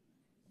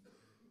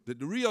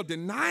 The real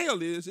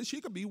denial is that she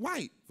could be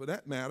white, for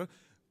that matter,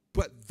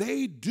 but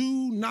they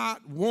do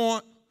not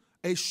want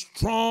a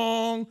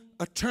strong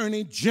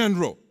attorney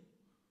general.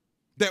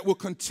 that will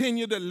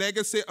continue the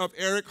legacy of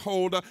Eric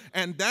Holder,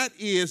 and that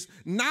is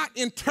not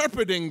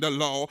interpreting the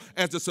law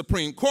as the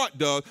Supreme Court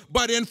does,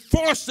 but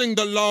enforcing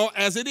the law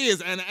as it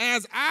is. And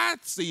as I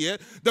see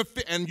it,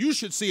 and you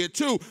should see it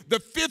too, the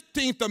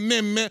 15th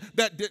Amendment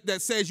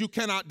that says you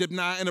cannot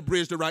deny and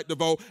abridge the right to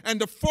vote, and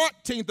the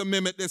 14th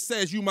Amendment that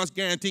says you must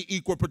guarantee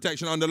equal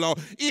protection under law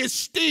is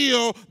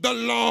still the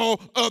law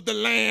of the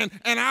land,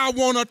 and I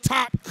want a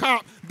top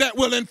cop that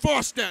will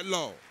enforce that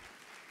law.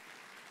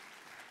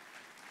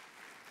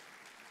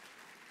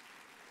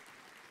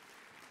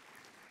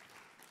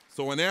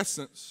 So in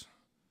essence,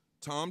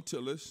 Tom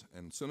Tillis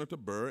and Senator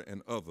Burr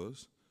and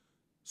others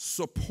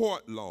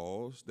support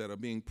laws that are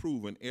being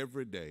proven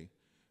every day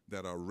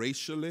that are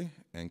racially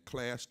and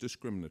class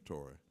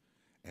discriminatory.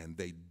 And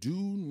they do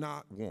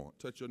not want,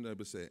 touch your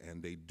neighbor, say,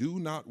 and they do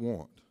not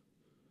want.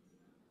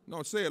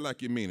 No, say it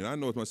like you mean it. I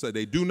know what I'm going to say.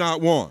 They do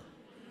not want.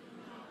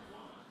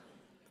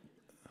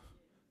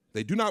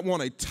 They do not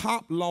want a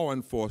top law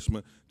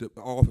enforcement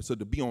officer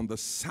to be on the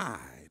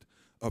side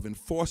of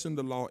enforcing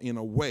the law in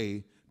a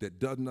way that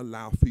doesn't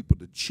allow people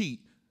to cheat,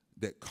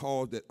 that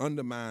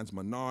undermines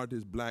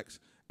minorities, blacks,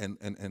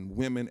 and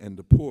women and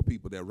the poor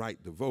people their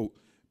right to vote,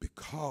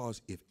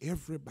 because if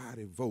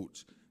everybody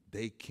votes,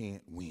 they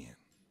can't win.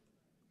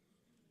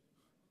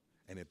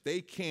 And if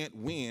they can't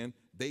win,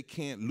 they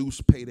can't loose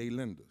pay their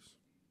lenders.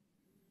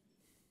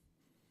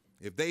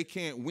 If they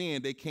can't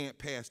win, they can't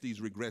pass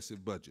these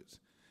regressive budgets.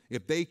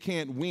 If they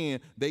can't win,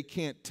 they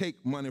can't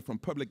take money from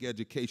public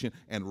education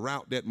and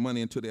route that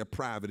money into their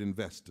private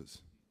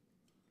investors.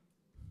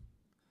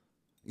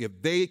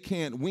 If they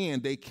can't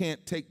win, they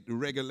can't take the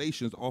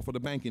regulations off of the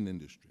banking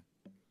industry.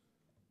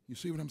 You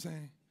see what I'm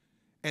saying?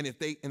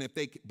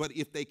 But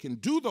if they can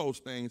do those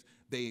things,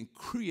 they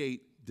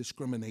create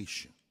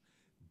discrimination.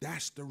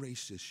 That's the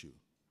race issue.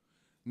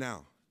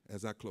 Now,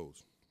 as I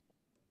close,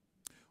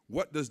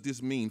 what does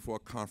this mean for a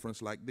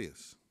conference like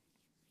this?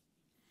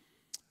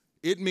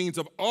 It means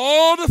of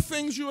all the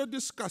things you are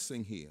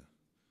discussing here,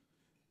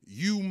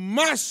 you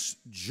must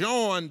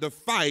join the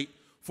fight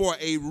for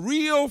a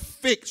real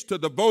fix to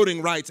the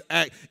Voting Rights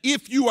Act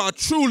if you are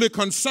truly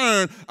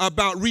concerned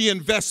about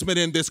reinvestment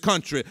in this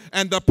country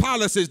and the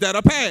policies that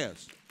are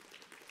passed.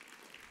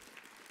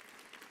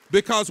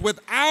 Because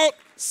without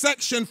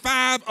Section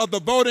 5 of the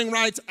Voting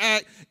Rights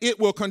Act, it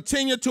will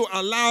continue to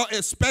allow,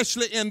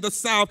 especially in the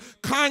South,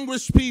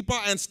 congresspeople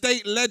and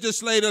state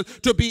legislators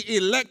to be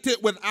elected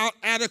without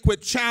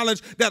adequate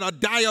challenge that are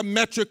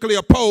diametrically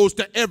opposed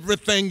to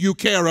everything you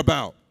care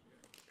about.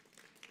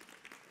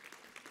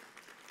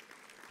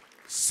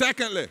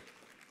 Secondly,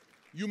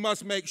 you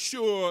must make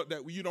sure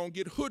that you don't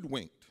get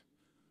hoodwinked,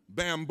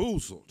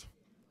 bamboozled,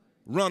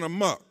 run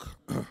amok.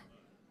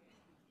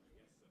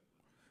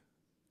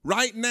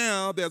 Right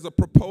now, there's a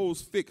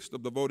proposed fix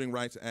of the Voting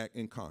Rights Act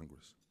in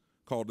Congress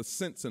called the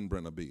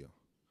Sensenbrenner Bill.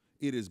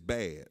 It is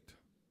bad.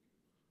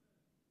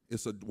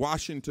 It's a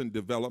Washington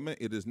development.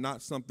 It is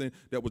not something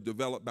that was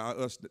developed by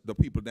us, the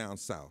people down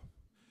south.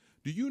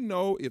 Do you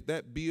know if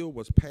that bill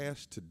was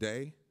passed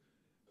today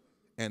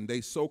and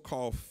they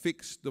so-called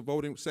fixed the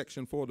voting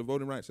Section 4 of the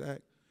Voting Rights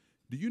Act,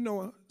 do you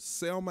know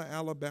Selma,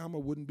 Alabama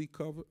wouldn't be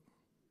covered?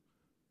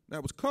 Now,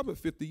 it was covered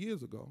 50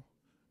 years ago.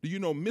 Do you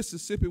know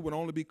Mississippi would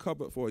only be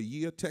covered for a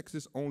year,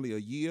 Texas only a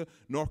year,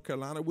 North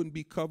Carolina wouldn't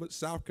be covered,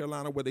 South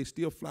Carolina, where they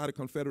still fly the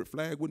Confederate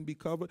flag, wouldn't be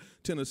covered,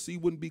 Tennessee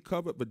wouldn't be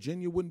covered,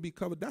 Virginia wouldn't be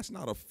covered? That's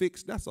not a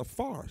fix, that's a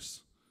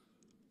farce.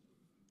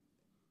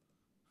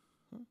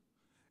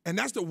 And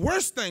that's the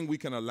worst thing we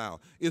can allow,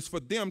 is for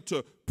them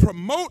to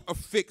promote a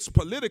fix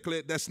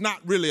politically that's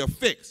not really a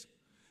fix.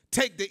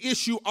 Take the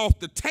issue off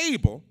the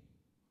table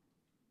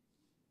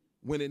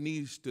when it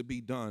needs to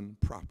be done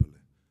properly.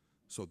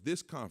 So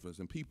this conference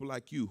and people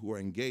like you who are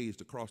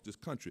engaged across this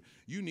country,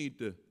 you need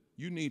to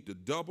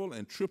double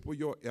and triple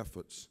your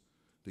efforts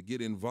to get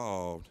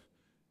involved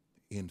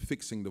in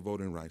fixing the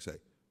Voting Rights Act.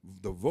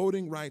 The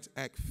Voting Rights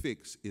Act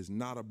fix is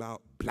not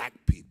about black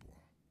people.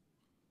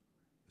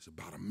 It's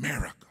about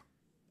America.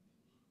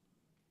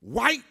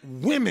 White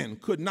women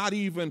could not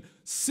even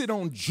sit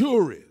on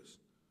juries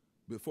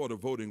before the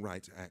Voting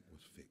Rights Act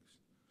was fixed.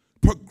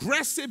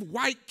 Progressive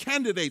white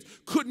candidates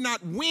could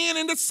not win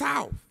in the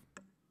South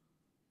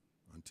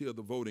until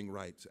the Voting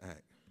Rights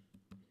Act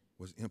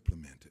was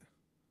implemented.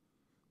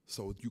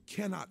 So you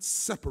cannot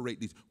separate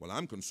these. Well,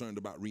 I'm concerned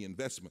about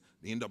reinvestment.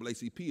 The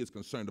NAACP is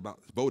concerned about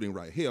voting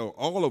rights. Hell,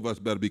 all of us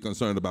better be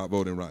concerned about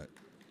voting rights.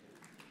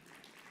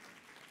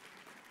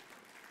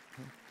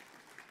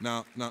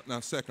 Now,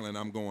 secondly, and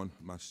I'm going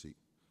my seat,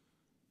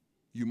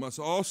 you must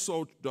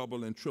also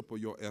double and triple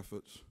your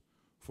efforts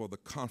for the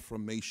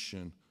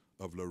confirmation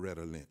of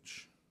Loretta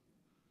Lynch.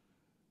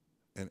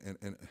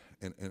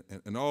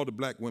 And all the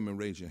black women,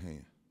 raise your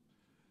hand.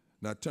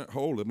 Now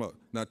hold them up.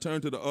 Now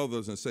turn to the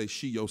others and say,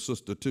 she your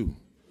sister too.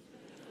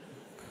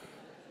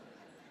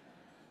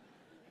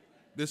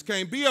 This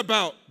can't be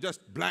about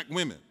just black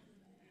women.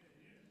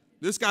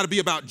 This got to be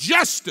about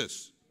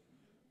justice.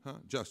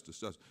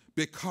 Justice.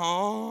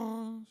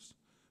 Because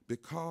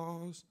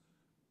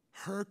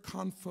her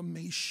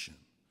confirmation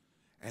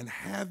and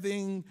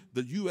having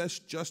the U.S.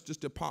 Justice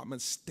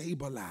Department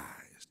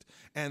stabilized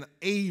and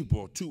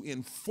able to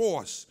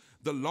enforce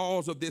the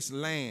laws of this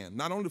land,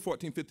 not only the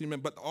 1415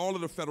 Amendment, but all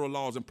of the federal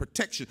laws and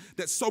protection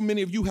that so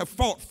many of you have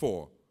fought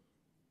for.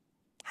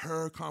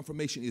 Her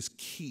confirmation is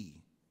key.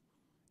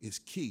 Is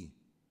key.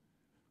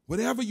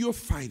 Whatever you're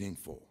fighting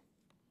for,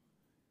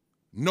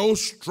 no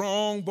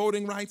strong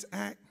Voting Rights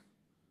Act,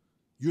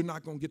 you're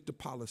not going to get the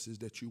policies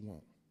that you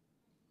want.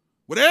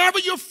 Whatever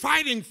you're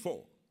fighting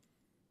for,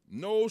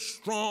 no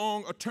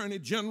strong Attorney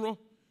General,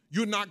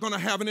 you're not going to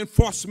have an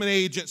enforcement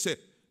agency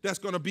that's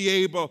going to be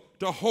able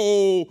to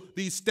hold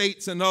these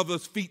states and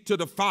others' feet to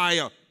the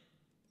fire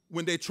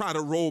when they try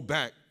to roll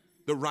back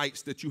the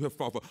rights that you have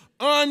fought for.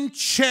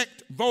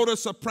 Unchecked voter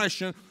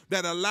suppression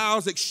that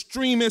allows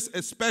extremists,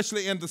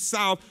 especially in the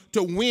South,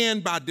 to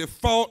win by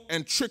default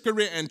and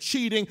trickery and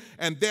cheating,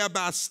 and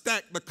thereby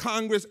stack the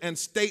Congress and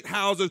state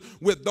houses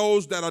with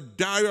those that are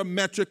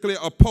diametrically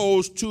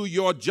opposed to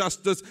your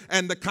justice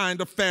and the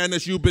kind of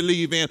fairness you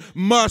believe in,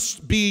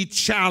 must be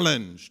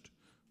challenged.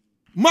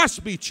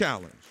 Must be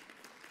challenged.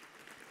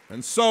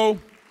 And so,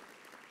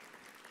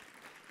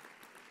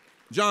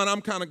 John,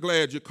 I'm kind of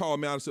glad you called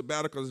me out of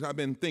sabbatical because I've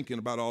been thinking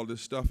about all this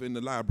stuff in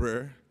the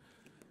library.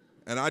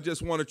 And I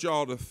just wanted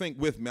y'all to think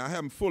with me. I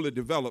haven't fully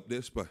developed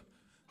this, but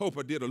hope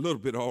I did a little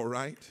bit all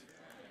right.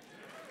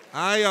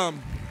 I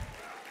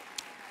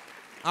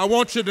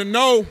want you to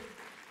know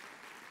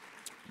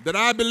that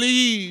I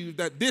believe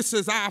that this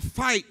is our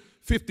fight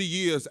 50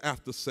 years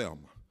after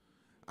Selma.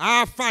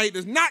 Our fight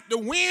is not to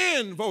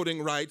win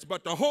voting rights,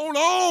 but to hold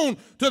on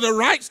to the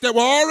rights that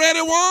were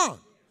already won.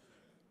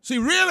 See,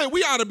 really,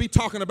 we ought to be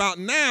talking about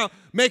now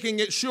making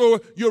it sure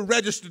you're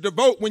registered to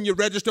vote when you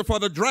register for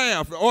the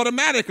draft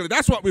automatically.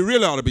 That's what we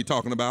really ought to be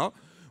talking about.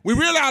 We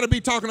really ought to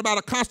be talking about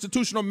a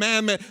constitutional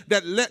amendment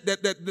that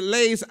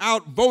lays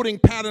out voting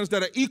patterns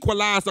that are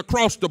equalized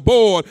across the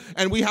board,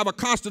 and we have a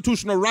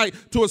constitutional right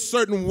to a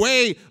certain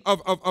way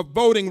of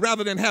voting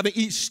rather than having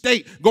each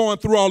state going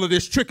through all of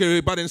this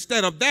trickery. But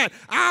instead of that,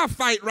 our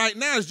fight right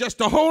now is just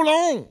to hold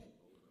on.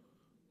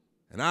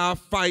 And our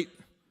fight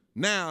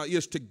now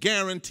is to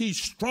guarantee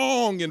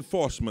strong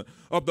enforcement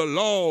of the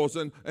laws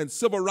and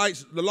civil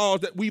rights, the laws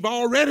that we've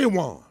already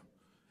won.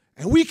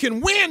 And we can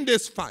win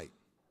this fight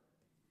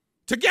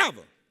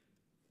together.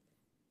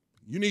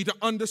 You need to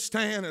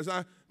understand, as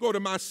I go to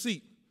my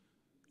seat,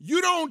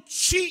 you don't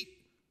cheat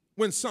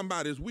when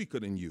somebody's weaker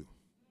than you.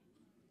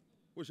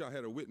 Wish I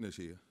had a witness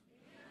here.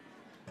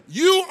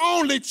 You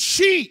only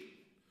cheat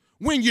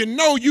when you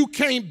know you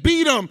can't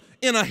beat them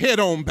in a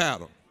head-on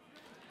battle.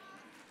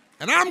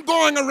 And I'm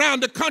going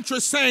around the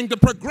country saying to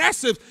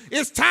progressives,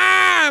 it's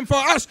time for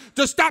us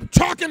to stop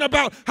talking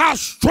about how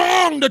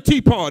strong the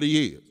Tea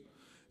Party is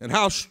and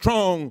how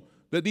strong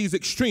that these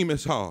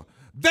extremists are.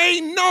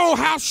 They know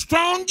how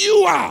strong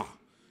you are.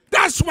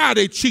 That's why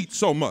they cheat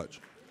so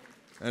much.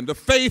 And the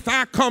faith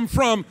I come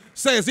from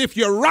says if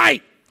you're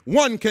right,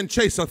 one can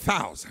chase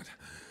 1,000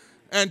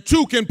 and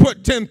two can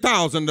put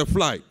 10,000 to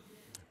flight.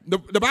 The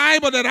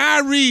Bible that I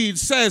read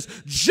says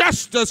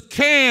justice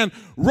can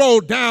roll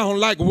down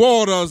like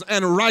waters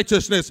and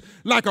righteousness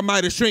like a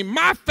mighty stream.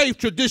 My faith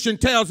tradition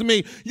tells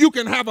me you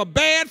can have a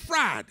bad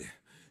Friday.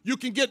 You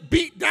can get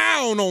beat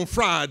down on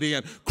Friday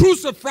and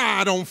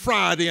crucified on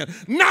Friday and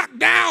knocked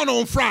down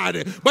on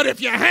Friday. But if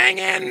you hang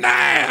in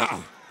there,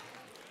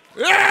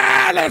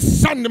 that's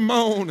Sunday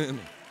morning.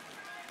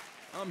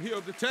 I'm here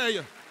to tell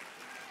you.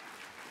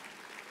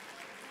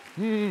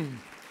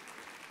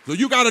 So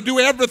you got to do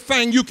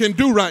everything you can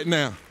do right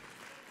now.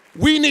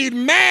 We need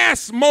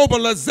mass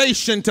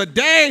mobilization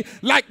today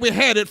like we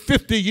had it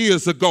 50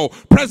 years ago.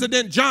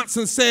 President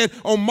Johnson said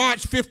on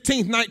March 15,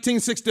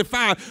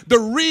 1965, the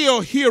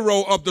real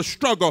hero of the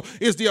struggle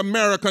is the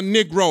American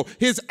Negro.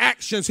 His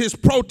actions, his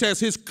protests,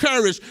 his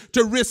courage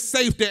to risk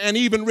safety and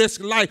even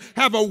risk life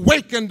have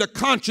awakened the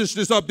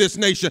consciousness of this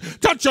nation.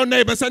 Touch your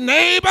neighbor and say,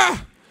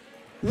 neighbor,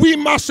 we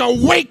must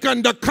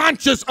awaken the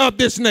conscience of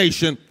this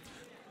nation.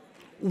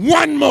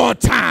 One more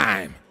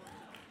time.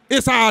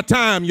 It's our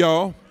time,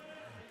 y'all.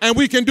 And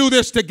we can do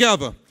this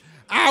together.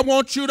 I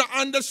want you to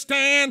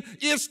understand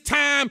it's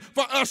time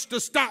for us to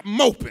stop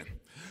moping.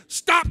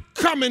 Stop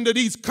coming to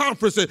these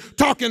conferences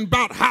talking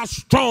about how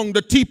strong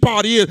the Tea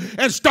Party is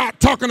and start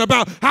talking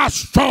about how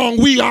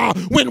strong we are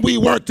when we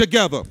work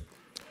together.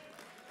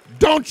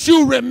 Don't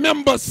you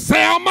remember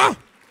Selma?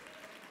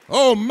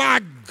 Oh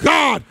my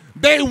God,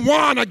 they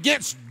won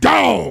against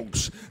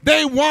dogs.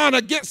 They won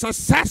against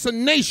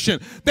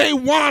assassination. They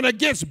won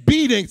against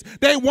beatings.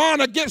 They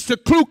won against the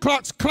Ku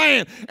Klux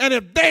Klan. And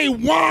if they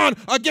won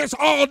against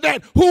all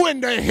that, who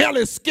in the hell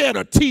is scared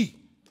of tea?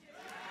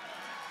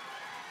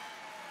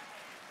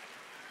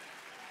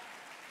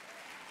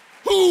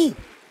 Who?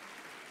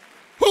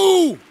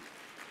 The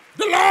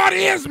Lord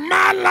is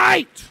my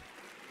light,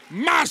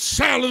 my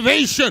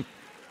salvation.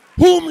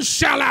 Whom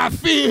shall I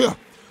fear?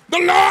 The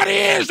Lord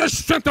is the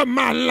strength of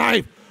my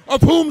life.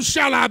 Of whom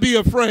shall I be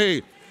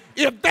afraid?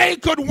 If they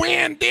could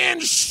win, then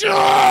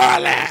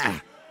surely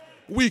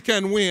we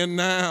can win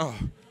now.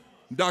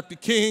 Dr.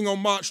 King on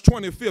March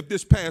 25th,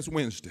 this past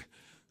Wednesday,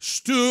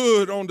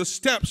 stood on the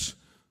steps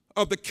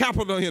of the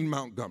Capitol in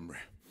Montgomery,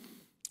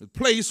 the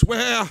place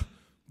where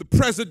the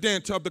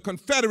president of the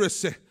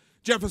Confederacy,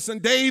 Jefferson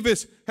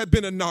Davis, had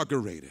been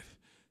inaugurated.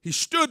 He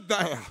stood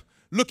there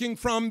looking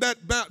from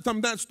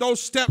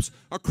those steps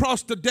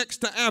across the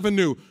Dexter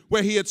Avenue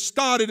where he had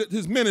started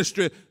his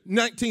ministry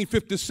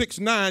 1956,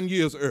 9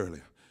 years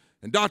earlier.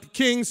 And Dr.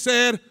 King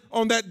said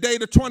on that day,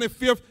 the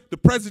 25th, the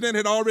president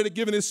had already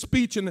given his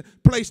speech and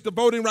placed the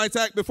Voting Rights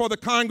Act before the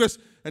Congress.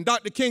 And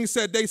Dr. King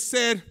said, they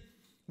said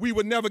we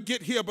would never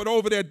get here but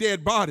over their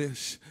dead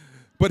bodies.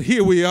 But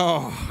here we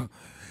are.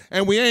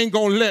 And we ain't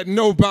going to let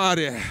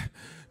nobody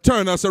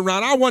turn us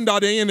around. I wonder,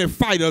 are there any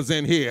fighters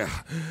in here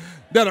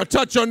that'll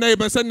touch your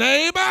neighbor and say,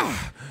 neighbor,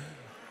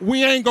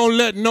 we ain't going to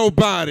let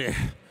nobody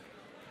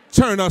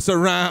turn us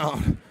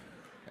around.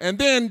 And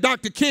then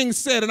Dr. King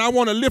said, and I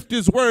want to lift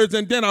his words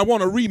and then I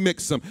want to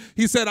remix them.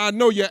 He said, I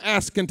know you're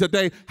asking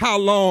today, how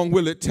long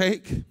will it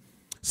take?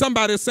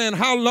 Somebody's saying,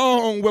 how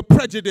long will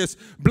prejudice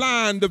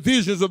blind the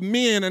visions of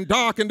men and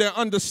darken their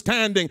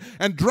understanding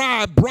and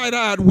drive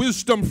bright-eyed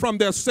wisdom from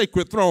their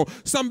sacred throne?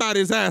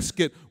 Somebody's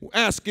asking,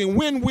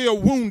 when will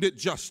wounded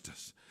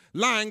justice,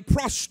 lying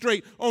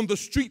prostrate on the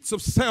streets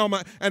of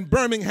Selma and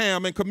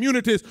Birmingham and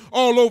communities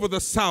all over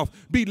the South,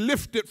 be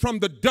lifted from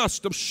the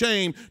dust of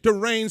shame to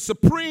reign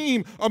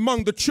supreme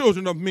among the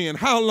children of men?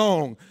 How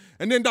long?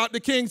 And then Dr.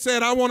 King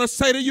said, I want to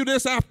say to you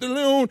this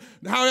afternoon,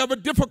 however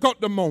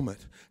difficult the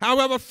moment,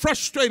 however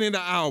frustrating the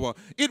hour,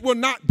 it will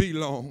not be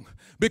long,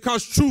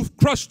 because truth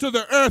crushed to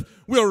the earth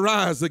will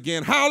rise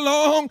again. How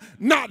long?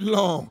 Not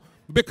long.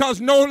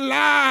 Because no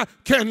lie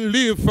can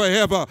live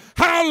forever.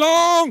 How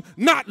long?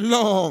 Not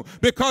long.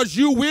 Because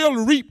you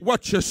will reap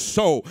what you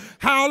sow.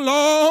 How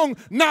long?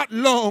 Not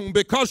long.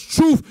 Because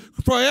truth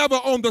forever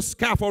on the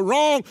scaffold,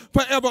 wrong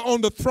forever on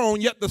the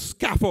throne, yet the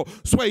scaffold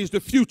sways the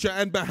future,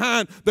 and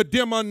behind the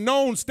dim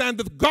unknown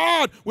standeth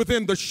God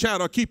within the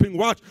shadow, keeping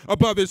watch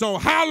above his own.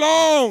 How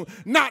long?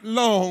 Not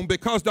long.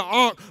 Because the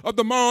arc of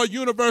the moral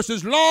universe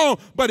is long,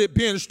 but it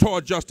bends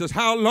toward justice.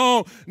 How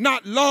long?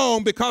 Not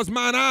long. Because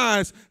mine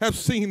eyes have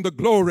seen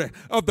the glory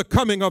of the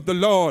coming of the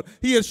Lord.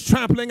 He is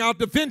trampling out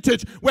the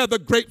vintage where the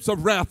grapes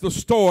of wrath are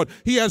stored.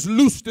 He has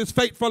loosed his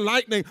fateful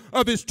lightning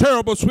of his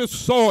terrible swift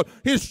sword.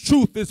 His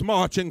truth is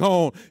marching on.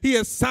 He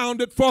has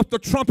sounded forth the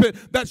trumpet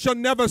that shall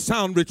never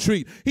sound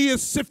retreat. He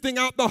is sifting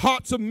out the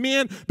hearts of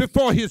men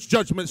before his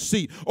judgment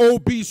seat. Oh,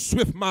 be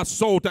swift, my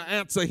soul, to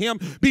answer him.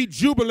 Be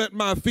jubilant,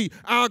 my feet.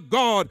 Our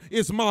God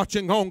is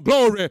marching on.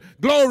 Glory,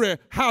 glory,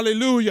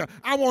 hallelujah.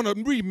 I want to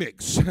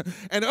remix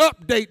and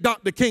update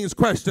Dr. King's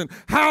question.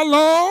 How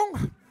long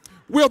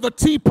will the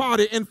Tea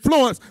Party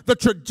influence the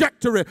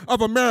trajectory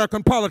of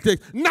American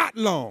politics? Not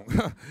long.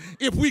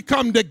 If we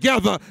come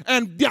together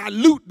and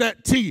dilute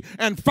that tea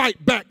and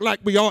fight back like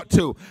we ought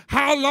to.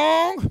 How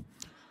long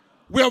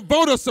will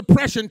voter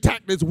suppression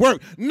tactics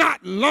work?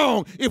 Not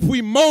long if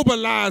we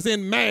mobilize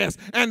in mass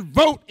and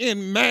vote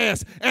in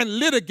mass and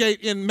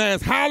litigate in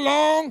mass. How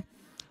long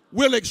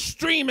will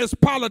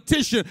extremist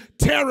politicians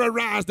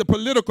terrorize the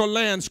political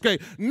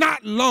landscape?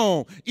 Not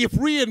long if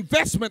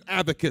reinvestment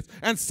advocates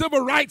and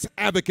civil rights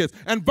advocates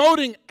and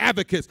voting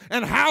advocates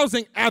and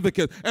housing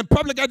advocates and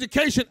public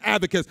education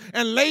advocates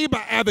and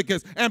labor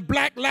advocates and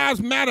Black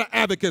Lives Matter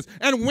advocates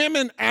and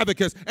women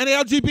advocates and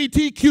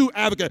LGBTQ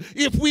advocates,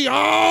 if we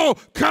all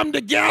come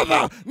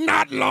together.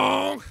 Not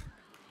long,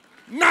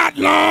 not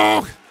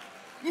long,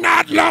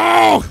 not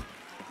long,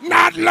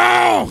 not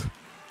long.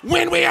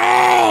 When we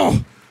all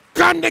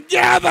come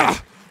together.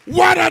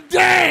 What a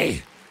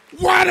day!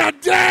 What a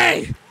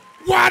day!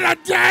 What a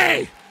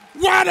day!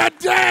 What a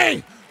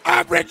day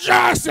of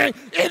rejoicing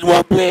it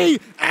will be,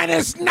 and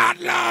it's not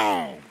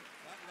long.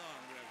 Not long,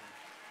 Reverend.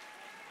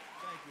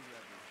 Thank you,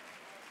 Reverend.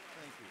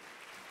 Thank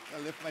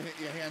you. I'll lift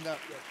your hand up.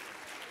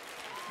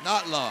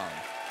 Not long.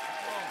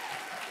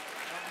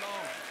 Not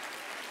long.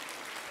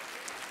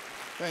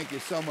 Thank you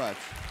so much.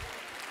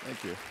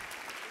 Thank you.